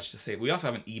there's much to say. We also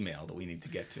have an email that we need to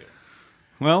get to.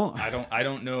 Well, I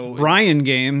don't know. Brian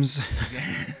games.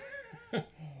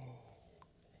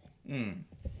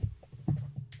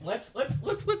 Let's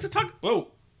talk. Whoa.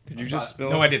 Did you just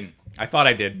spill? No, I didn't. I thought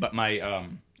I did, but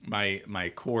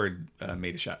my cord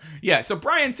made a shot. Yeah, so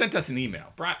Brian sent us an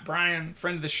email. Brian,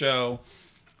 friend of the show,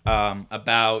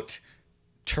 about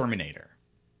Terminator.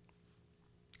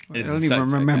 I don't even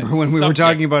remember when we were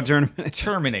talking about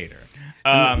Terminator.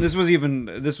 This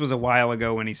was a while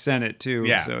ago when he sent it too.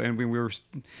 Yeah. So, and we were.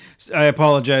 I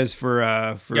apologize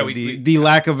for the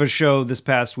lack of a show this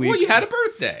past week. Well, you had a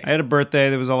birthday. I had a birthday.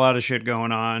 There was a lot of shit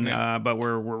going on, but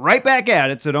we're right back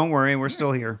at it. So don't worry, we're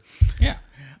still here. Yeah.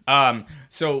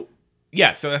 So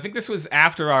I think this was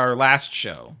after our last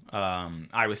show.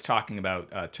 I was talking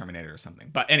about Terminator or something.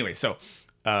 But anyway, so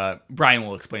Brian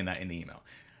will explain that in the email.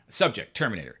 Subject: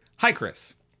 Terminator. Hi,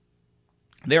 Chris.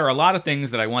 There are a lot of things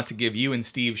that I want to give you and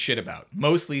Steve shit about.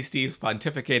 Mostly Steve's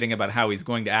pontificating about how he's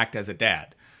going to act as a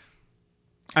dad.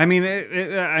 I mean,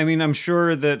 I'm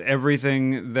sure that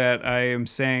everything that I am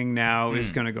saying now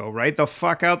is going to go right the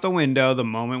fuck out the window the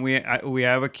moment we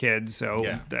have a kid. So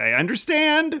I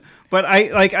understand, but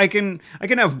I can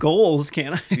have goals,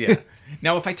 can't I? Yeah.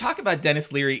 Now, if I talk about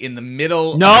Dennis Leary in the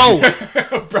middle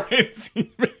of Brian's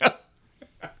email.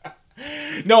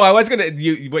 No, I was gonna.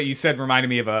 What you said reminded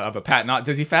me of a Patton.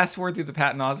 Does he fast forward through the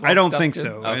Patton Oswalt? I don't stuff think too?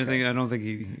 so. Okay. I don't think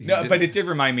he no, did. but it did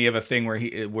remind me of a thing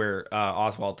where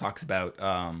Oswald talks about.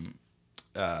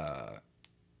 I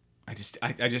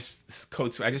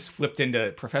just flipped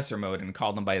into professor mode and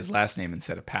called him by his last name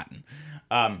instead of Patton.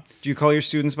 Do you call your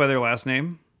students by their last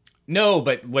name? No,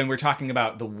 but when we're talking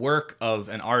about the work of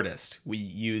an artist, we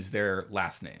use their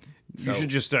last name. So, you should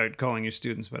just start calling your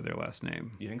students by their last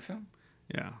name. You think so?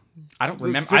 Yeah. I don't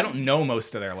remember. I don't know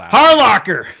most of their last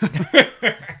Harlocker!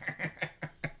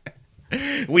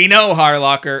 We know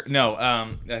Harlocker.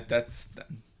 No, that's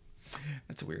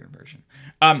a weird inversion.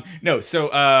 No, so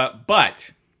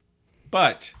but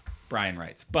Brian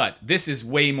writes, but this is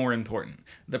way more important.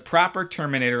 The proper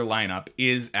Terminator lineup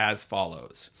is as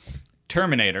follows: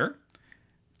 Terminator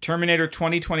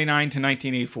 2029 to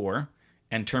 1984,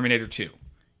 and Terminator 2.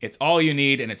 It's all you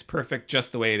need, and it's perfect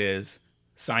just the way it is.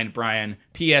 Signed, Brian.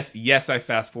 P.S. Yes, I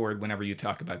fast forward whenever you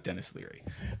talk about Dennis Leary.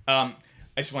 I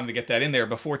just wanted to get that in there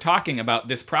before talking about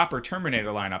this proper Terminator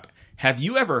lineup. Have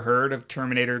you ever heard of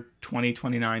Terminator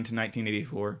 2029 to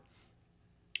 1984?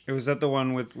 Was that the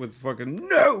one with fucking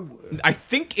no? I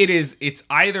think it's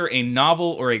either a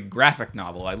novel or a graphic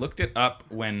novel. I looked it up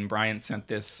when Brian sent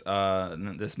this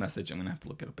message. I'm gonna have to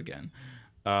look it up again.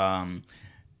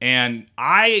 And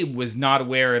I was not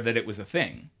aware that it was a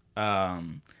thing.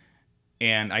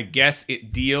 And I guess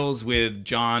it deals with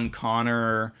John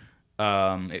Connor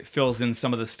It fills in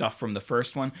some of the stuff from the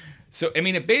first one. So, I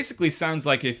mean, it basically sounds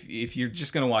like if you're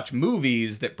just going to watch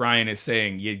movies, that Brian is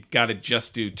saying you got to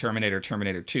just do Terminator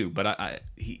 2. But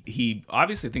he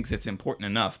obviously thinks it's important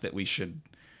enough that we should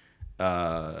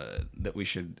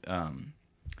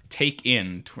take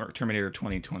in Terminator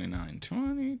 2039.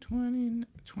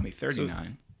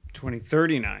 2039.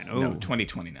 2039. Oh. No,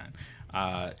 2029.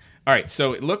 All right,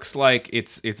 so it looks like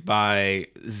it's by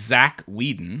Zach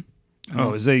Whedon.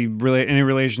 Oh, is they any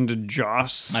relation to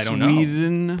Joss I don't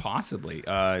Whedon? know. Possibly.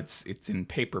 It's in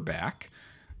paperback.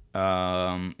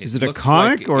 Is it a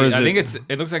comic or is it? I think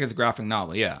it looks like it's a graphic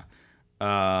novel. Yeah.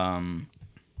 Let's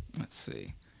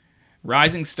see.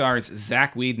 Rising stars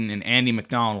Zach Whedon and Andy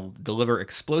McDonald deliver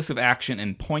explosive action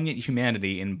and poignant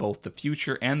humanity in both the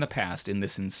future and the past in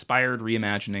this inspired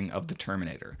reimagining of the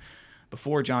Terminator.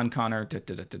 Before John Connor,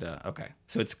 okay,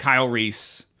 so it's Kyle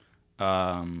Reese,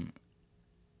 and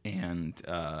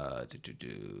Wow,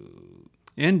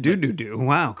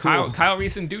 cool. Kyle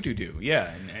Reese and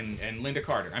yeah, and Linda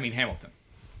Carter. I mean Hamilton.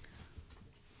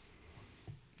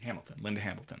 Linda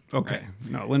Hamilton. Okay. Right?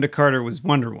 No, Linda Carter was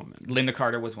Wonder Woman. Linda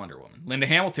Carter was Wonder Woman. Linda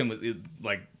Hamilton was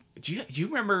like. Do you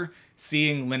remember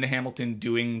seeing Linda Hamilton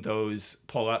doing those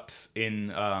pull-ups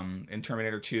in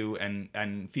Terminator 2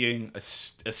 and feeling a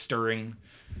stirring?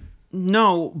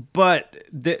 No, but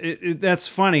that's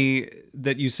funny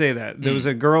that you say that. There was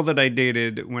a girl that I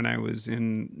dated when I was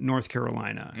in North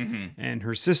Carolina, and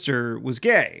her sister was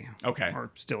gay. Okay.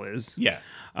 Or still is. Yeah.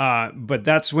 But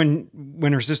that's when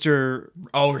her sister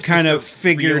her kind sister of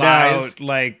figured realized- out,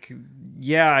 like,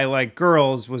 yeah, I like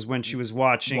girls, was when she was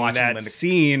watching that Linda-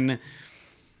 scene.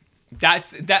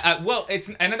 That's that. Well,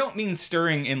 and I don't mean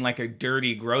stirring in like a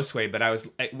dirty, gross way, but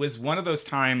it was one of those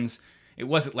times. It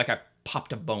wasn't like I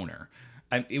popped a boner.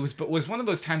 It was one of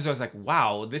those times I was like,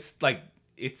 wow, this like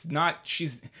it's not.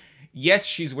 She's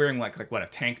wearing like what, a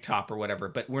tank top or whatever,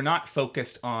 but we're not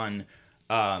focused on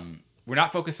her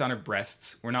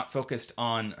breasts. We're not focused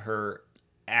on her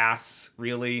ass,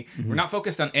 really. We're not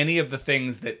focused on any of the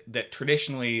things that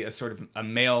traditionally a sort of a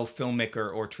male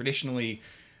filmmaker or traditionally.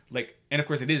 Like, and of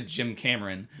course it is Jim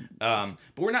Cameron, but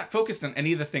we're not focused on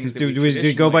any of the things. Do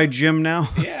you go by Jim now?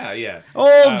 Yeah.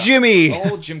 Old Jimmy.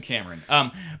 Old Jim Cameron.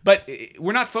 But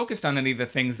we're not focused on any of the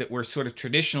things that we're sort of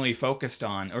traditionally focused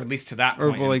on, or at least to that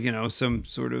point. Or like, some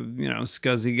sort of,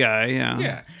 scuzzy guy, yeah.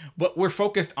 Yeah. But we're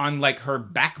focused on like her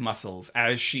back muscles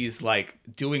as she's like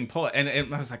doing pull.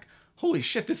 And I was like, holy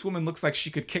shit, this woman looks like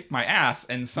she could kick my ass,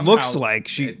 and somehow looks like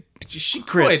she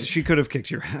could. She could have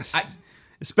kicked your ass.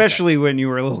 Especially when you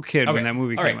were a little kid when that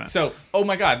movie came out. So, oh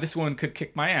my God, this woman could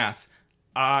kick my ass.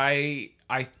 I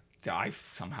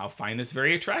somehow find this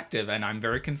very attractive, and I'm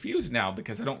very confused now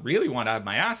because I don't really want to have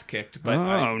my ass kicked. But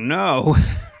no!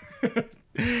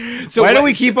 So why do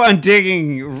we keep on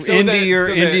digging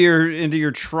into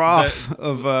your trough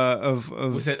of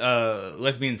Was it a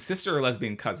lesbian sister or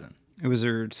lesbian cousin? It was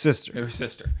her sister. Her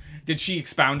sister. Did she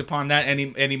expound upon that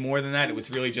any more than that? It was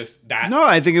really just that. No,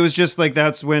 I think it was just like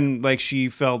that's when like she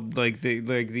felt like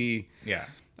the yeah.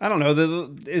 I don't know.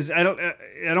 I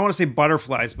don't want to say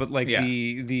butterflies, but like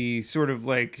the sort of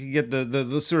like you get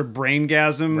the sort of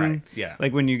braingasm, right? Yeah,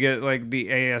 like when you get like the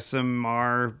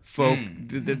ASMR folk,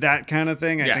 that kind of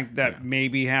thing. I think that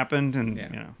maybe happened, and I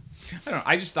don't know.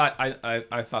 I just thought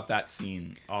I thought that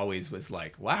scene always was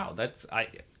like, wow, that's I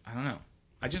don't know.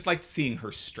 I just liked seeing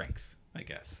her strength. I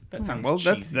guess that sounds well.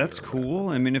 Cheesy That's cool.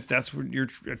 I mean, if that's what you're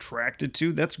attracted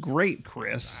to, that's great,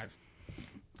 Chris.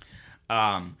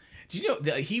 Do you know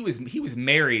that he was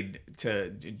married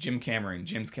to Jim Cameron?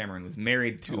 James Cameron was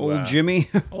married to old Jimmy.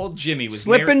 Old Jimmy was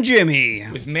Slippin' Jimmy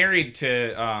was married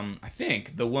to I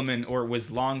think the woman, or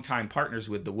was longtime partners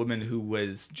with the woman who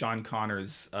was John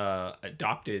Connor's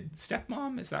adopted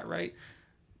stepmom. Is that right?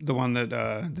 The one that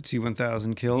the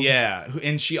T-1000 killed. Yeah,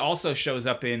 and she also shows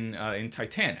up in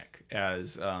Titanic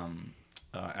as.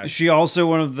 Is she also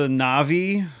one of the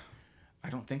Na'vi? I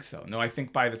don't think so. No, I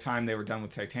think by the time they were done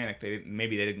with Titanic, they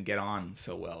didn't get on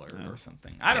so well or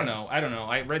something. I don't know.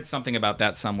 I read something about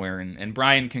that somewhere, and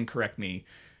Brian can correct me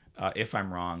if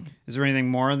I'm wrong. Is there anything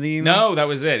more in the email? No, that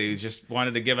was it. He just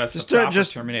wanted to give us the proper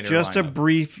Terminator Just a lineup.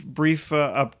 brief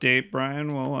update,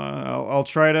 Brian. Well, I'll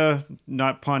try to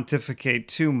not pontificate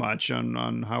too much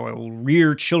on how I will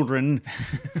rear children.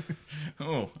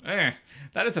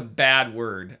 That is a bad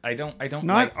word. I don't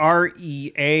not REAR.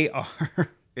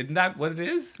 Isn't that what it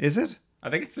is? Is it? I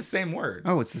think it's the same word.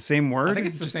 Oh, it's the same word? I think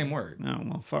it's the same word. Oh,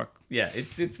 well, fuck. Yeah,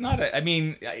 it's not a... I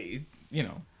mean,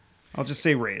 I'll just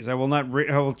say raise. I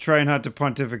will try not to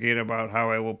pontificate about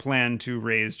how I will plan to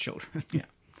raise children. Yeah.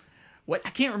 What? I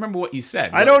can't remember what you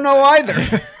said. I don't know either.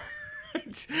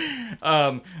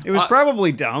 It was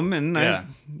probably dumb, and yeah.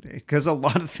 because a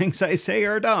lot of things I say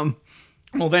are dumb.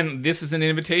 Well, then this is an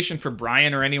invitation for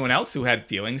Brian or anyone else who had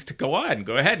feelings to go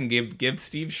ahead and give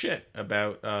Steve shit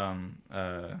about.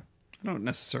 I don't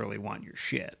necessarily want your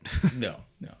shit. No.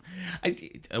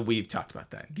 We talked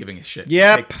about that, giving a shit.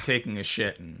 Yep. Taking a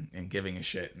shit and giving a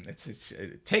shit, and it's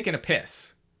taking a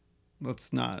piss.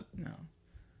 Let's not. No.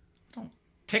 Don't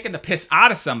taking the piss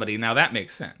out of somebody. Now that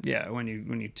makes sense. Yeah, when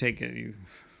you take it, you.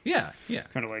 Yeah.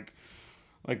 Kind of like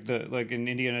in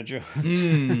Indiana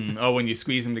Jones. Oh, when you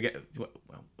squeeze them together.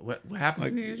 What happens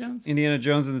in Indiana Jones? Indiana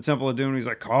Jones in the Temple of Doom, he's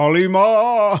like,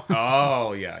 Kalima!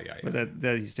 Oh, yeah. But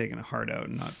that he's taking a heart out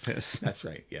and not piss. That's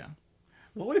right, yeah.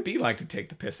 What would it be like to take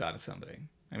the piss out of somebody?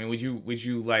 I mean, would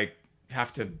you like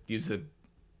have to use a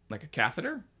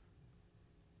catheter?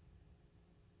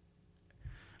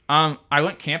 I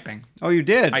went camping. Oh, you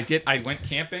did? I did. I went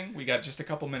camping. We got just a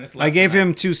couple minutes left. I gave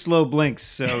him 2 slow blinks,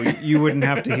 so you wouldn't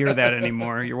have to hear that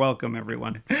anymore. You're welcome,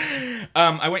 everyone.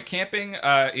 I went camping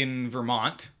in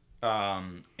Vermont,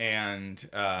 and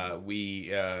we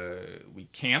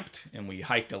camped and we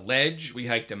hiked a ledge. We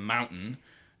hiked a mountain,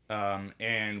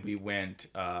 and we went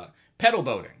pedal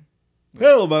boating.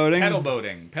 Pedal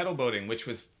boating, which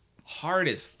was hard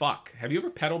as fuck. Have you ever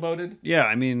pedal boated? Yeah,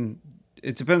 I mean,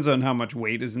 it depends on how much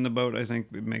weight is in the boat. I think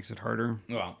it makes it harder.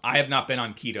 Well, I have not been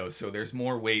on keto, so there's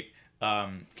more weight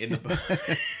in the boat,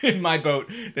 in my boat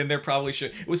than there probably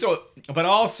should. But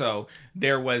also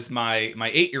there was my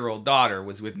 8-year-old daughter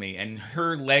was with me, and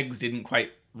her legs didn't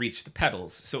quite reach the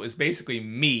pedals, so it was basically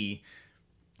me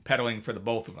pedaling for the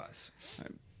both of us,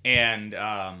 and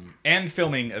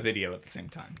filming a video at the same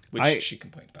time, which she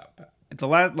complained about. The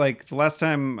last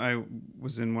time I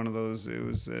was in one of those, it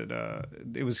was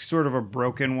sort of a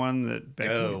broken one that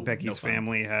Becky's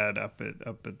family had up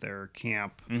at their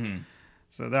camp. Mm-hmm.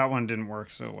 So that one didn't work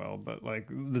so well. But like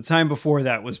the time before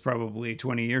that was probably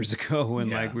 20 years ago when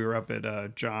like we were up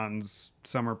at John's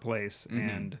summer place,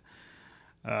 and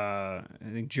I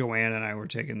think Joanne and I were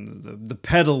taking the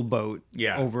pedal boat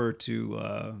over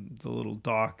to the little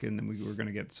dock, and then we were going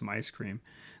to get some ice cream.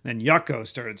 Then Yucko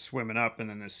started swimming up, and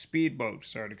then the speedboat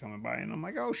started coming by, and I'm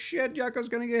like, "Oh shit, Yucko's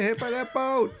gonna get hit by that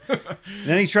boat!"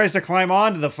 Then he tries to climb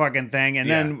onto the fucking thing, and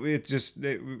then it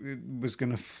was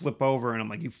gonna flip over, and I'm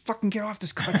like, "You fucking get off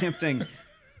this goddamn thing!"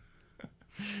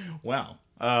 Wow,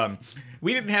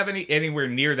 we didn't have anywhere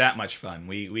near that much fun.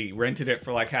 We rented it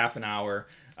for like half an hour.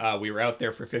 We were out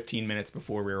there for 15 minutes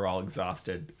before we were all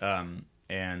exhausted, and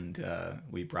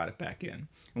we brought it back in.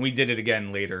 And we did it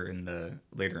again later in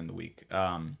the week.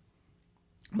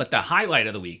 But the highlight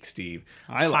of the week, Steve.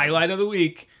 Highlight of the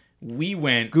week, we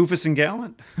went Goofus and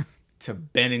Gallant to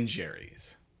Ben and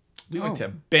Jerry's. We went to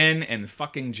Ben and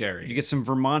fucking Jerry's. Did you get some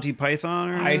Vermonty Python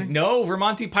or anything? No,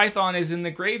 Vermonty Python is in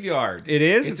the graveyard. It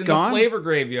is? It's gone? The Flavor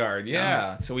Graveyard,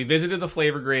 yeah. So we visited the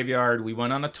Flavor Graveyard. We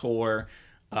went on a tour.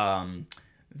 The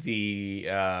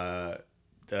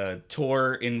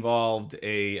tour involved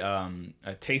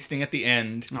a tasting at the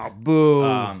end. Oh,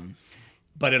 boo.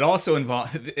 But it also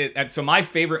involved... So my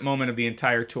favorite moment of the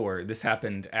entire tour, this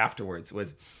happened afterwards,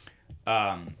 was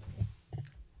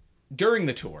during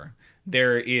the tour,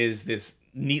 there is this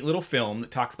neat little film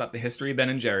that talks about the history of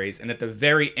Ben & Jerry's, and at the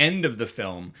very end of the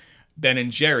film, Ben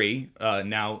and Jerry,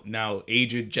 now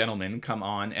aged gentlemen, come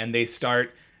on, and they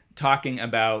start talking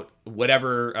about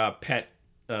whatever pet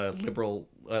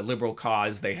liberal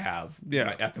cause they have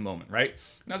at the moment, right?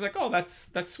 And I was like, oh, that's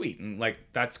sweet, and like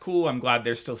that's cool. I'm glad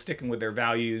they're still sticking with their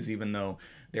values, even though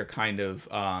they're kind of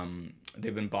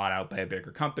they've been bought out by a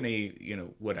bigger company,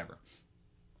 whatever.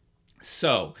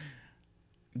 So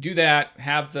do that.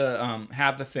 Have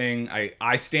the thing.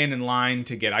 I stand in line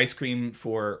to get ice cream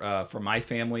for my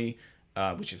family.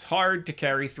 Which is hard to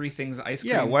carry 3 things of ice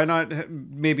cream. Yeah, why not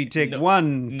maybe take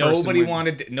one? Nobody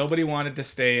wanted to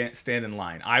stand in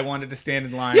line. I wanted to stand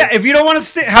in line. Yeah, if you don't want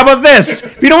to how about this?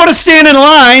 If you don't want to stand in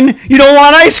line, you don't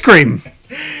want ice cream.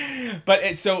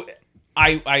 But so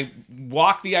I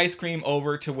walked the ice cream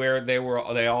over to where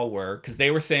they all were, because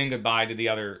they were saying goodbye to the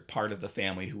other part of the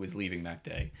family who was leaving that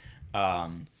day.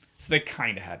 So they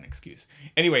kind of had an excuse.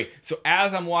 Anyway, so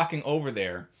as I'm walking over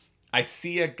there, I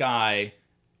see a guy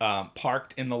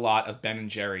parked in the lot of Ben &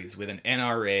 Jerry's with an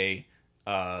NRA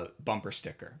bumper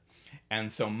sticker.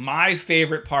 And so my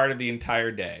favorite part of the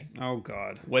entire day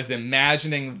was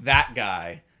imagining that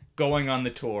guy going on the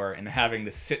tour and having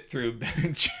to sit through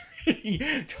Ben &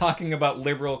 Jerry talking about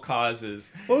liberal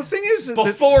causes. Well, the thing is,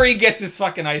 before he gets his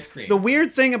fucking ice cream. The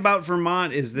weird thing about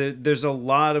Vermont is that there's a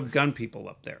lot of gun people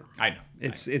up there. I know.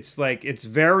 It's like it's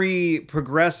very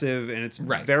progressive and it's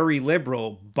very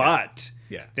liberal, but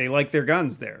they like their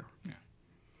guns there. Yeah.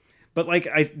 But like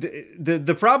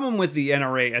the problem with the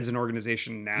NRA as an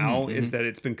organization now is that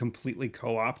it's been completely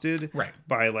co-opted Right.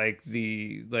 by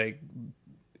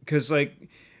because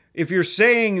if you're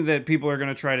saying that people are going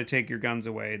to try to take your guns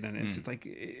away, then it's like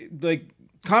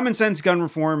common sense gun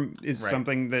reform is Right.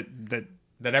 something that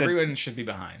everyone should be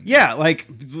behind. yeah, like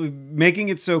making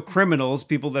it so criminals,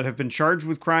 people that have been charged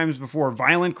with crimes before,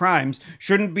 violent crimes,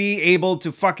 shouldn't be able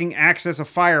to fucking access a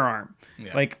firearm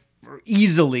like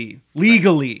easily,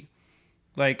 legally.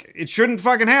 Like it shouldn't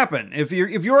fucking happen. If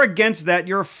you're against that,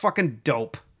 you're a fucking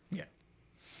dope. Yeah.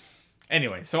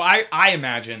 Anyway, so I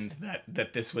imagined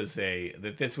that this was a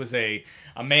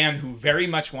man who very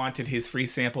much wanted his free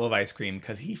sample of ice cream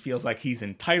because he feels like he's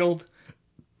entitled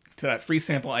to that free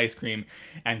sample ice cream,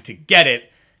 and to get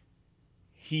it,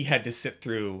 he had to sit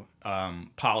through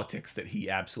politics that he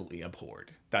absolutely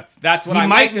abhorred. That's what I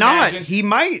might not. Imagine. He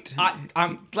might.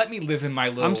 Let me live in my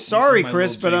little. I'm sorry,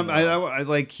 Chris, but I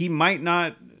like he might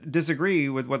not disagree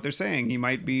with what they're saying. He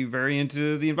might be very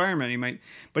into the environment.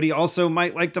 But he also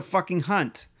might like to fucking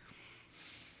hunt.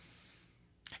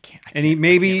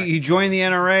 He joined the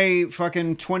NRA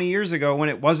fucking 20 years ago when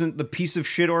it wasn't the piece of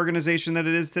shit organization that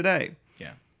it is today.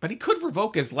 Yeah. But he could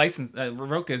revoke his license,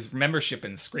 revoke his membership,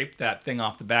 and scrape that thing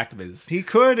off the back of his. He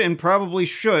could and probably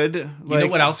should. You know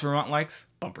what else Vermont likes?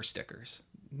 Bumper stickers.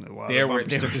 There were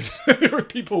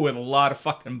people with a lot of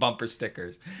fucking bumper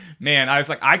stickers. Man, I was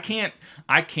like, I can't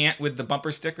with the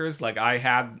bumper stickers. Like I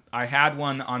had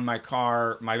one on my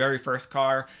car, my very first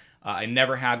car. I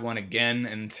never had one again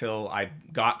until I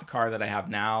got the car that I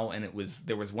have now, and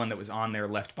there was one that was on there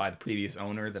left by the previous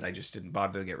owner that I just didn't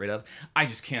bother to get rid of. I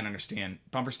just can't understand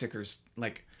bumper stickers.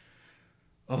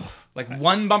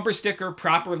 One bumper sticker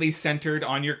properly centered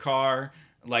on your car.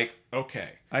 Like,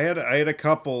 okay. I had a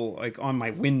couple like on my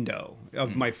window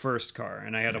of my first car,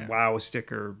 and I had a WOW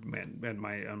sticker on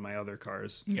my other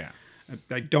cars. Yeah,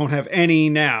 I don't have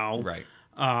any now. Right.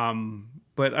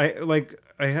 But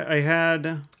I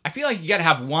had. I feel like you gotta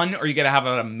have one, or you gotta have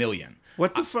a million.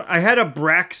 What the fuck? I had a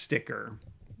Brack sticker.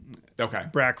 Okay.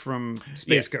 Brack from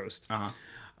Space Ghost. Uh-huh.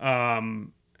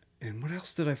 And what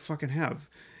else did I fucking have?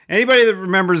 Anybody that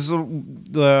remembers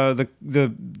the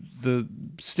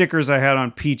stickers I had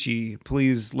on Peachy,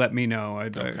 please let me know.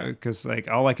 Because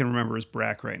all I can remember is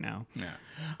Brack right now. Yeah.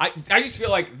 I just feel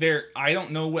like I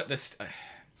don't know what this.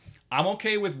 I'm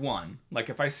okay with one. Like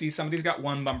if I see somebody's got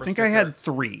one bumper sticker. I think I had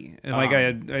three.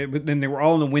 And then they were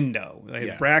all in the window. I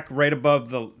had Brack right above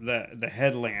the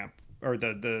headlamp or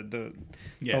the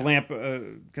lamp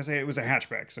because it was a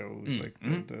hatchback, so it was like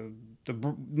the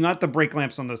not the brake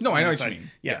lamps on the no, I know what you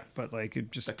mean. Yeah, but like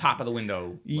it just the top of the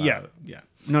window. Yeah.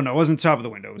 No, it wasn't top of the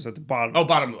window. It was at the bottom. Oh,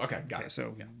 bottom. Okay, got it.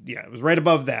 So it was right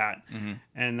above that,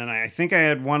 and then I think I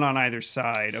had one on either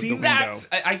side of the window.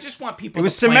 I just want people. It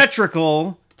was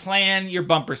symmetrical. Plan your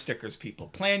bumper stickers, people.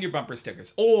 Plan your bumper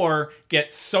stickers, or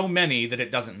get so many that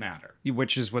it doesn't matter.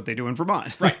 Which is what they do in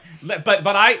Vermont, right? But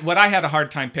what I had a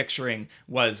hard time picturing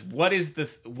was what is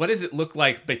this? What does it look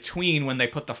like between when they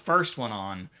put the first one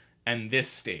on and this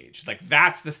stage? Like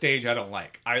that's the stage I don't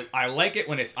like. I like it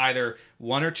when it's either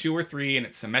one or two or three and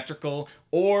it's symmetrical,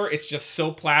 or it's just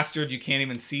so plastered you can't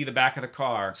even see the back of the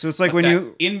car. So it's like when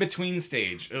you in between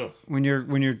stage. Ugh. When you're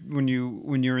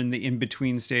in the in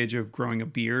between stage of growing a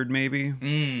beard, maybe.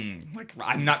 Like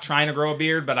I'm not trying to grow a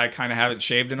beard, but I kind of haven't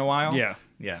shaved in a while. Yeah.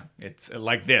 It's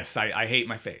like this. I hate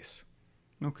my face.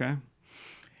 Okay.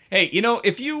 Hey,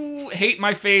 if you hate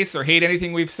my face or hate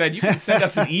anything we've said, you can send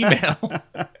us an email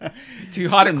to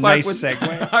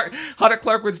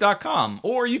hot@clarkwoods.com,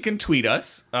 or you can tweet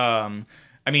us.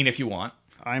 If you want.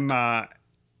 I'm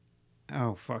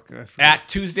oh fuck. At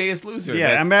Tuesday is Loser.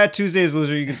 Yeah, I'm at Tuesday is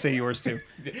Loser. You can say yours too.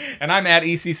 And I'm at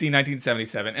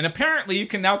ECC1977. And apparently you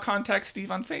can now contact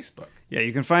Steve on Facebook. Yeah,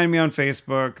 you can find me on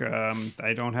Facebook.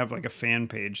 I don't have like a fan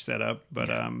page set up, but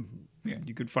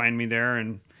you could find me there.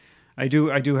 And I do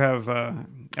have.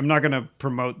 I'm not going to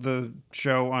promote the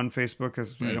show on Facebook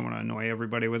because I don't want to annoy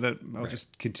everybody with it. I'll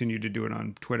just continue to do it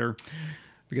on Twitter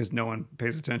because no one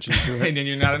pays attention to it. And then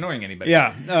you're not annoying anybody.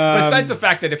 Yeah. Besides the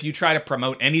fact that if you try to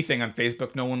promote anything on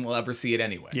Facebook, no one will ever see it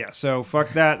anyway. Yeah. So fuck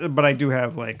that. But I do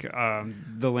have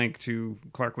the link to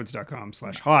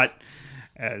clarkwoods.com/hot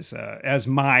as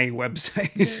my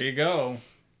website. There you go.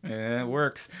 It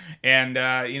works. And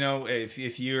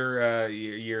if you're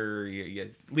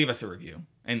leave us a review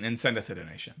and send us a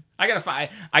donation. I gotta find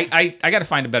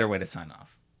a better way to sign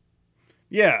off.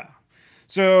 Yeah.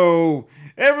 So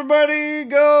everybody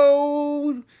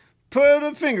go put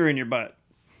a finger in your butt.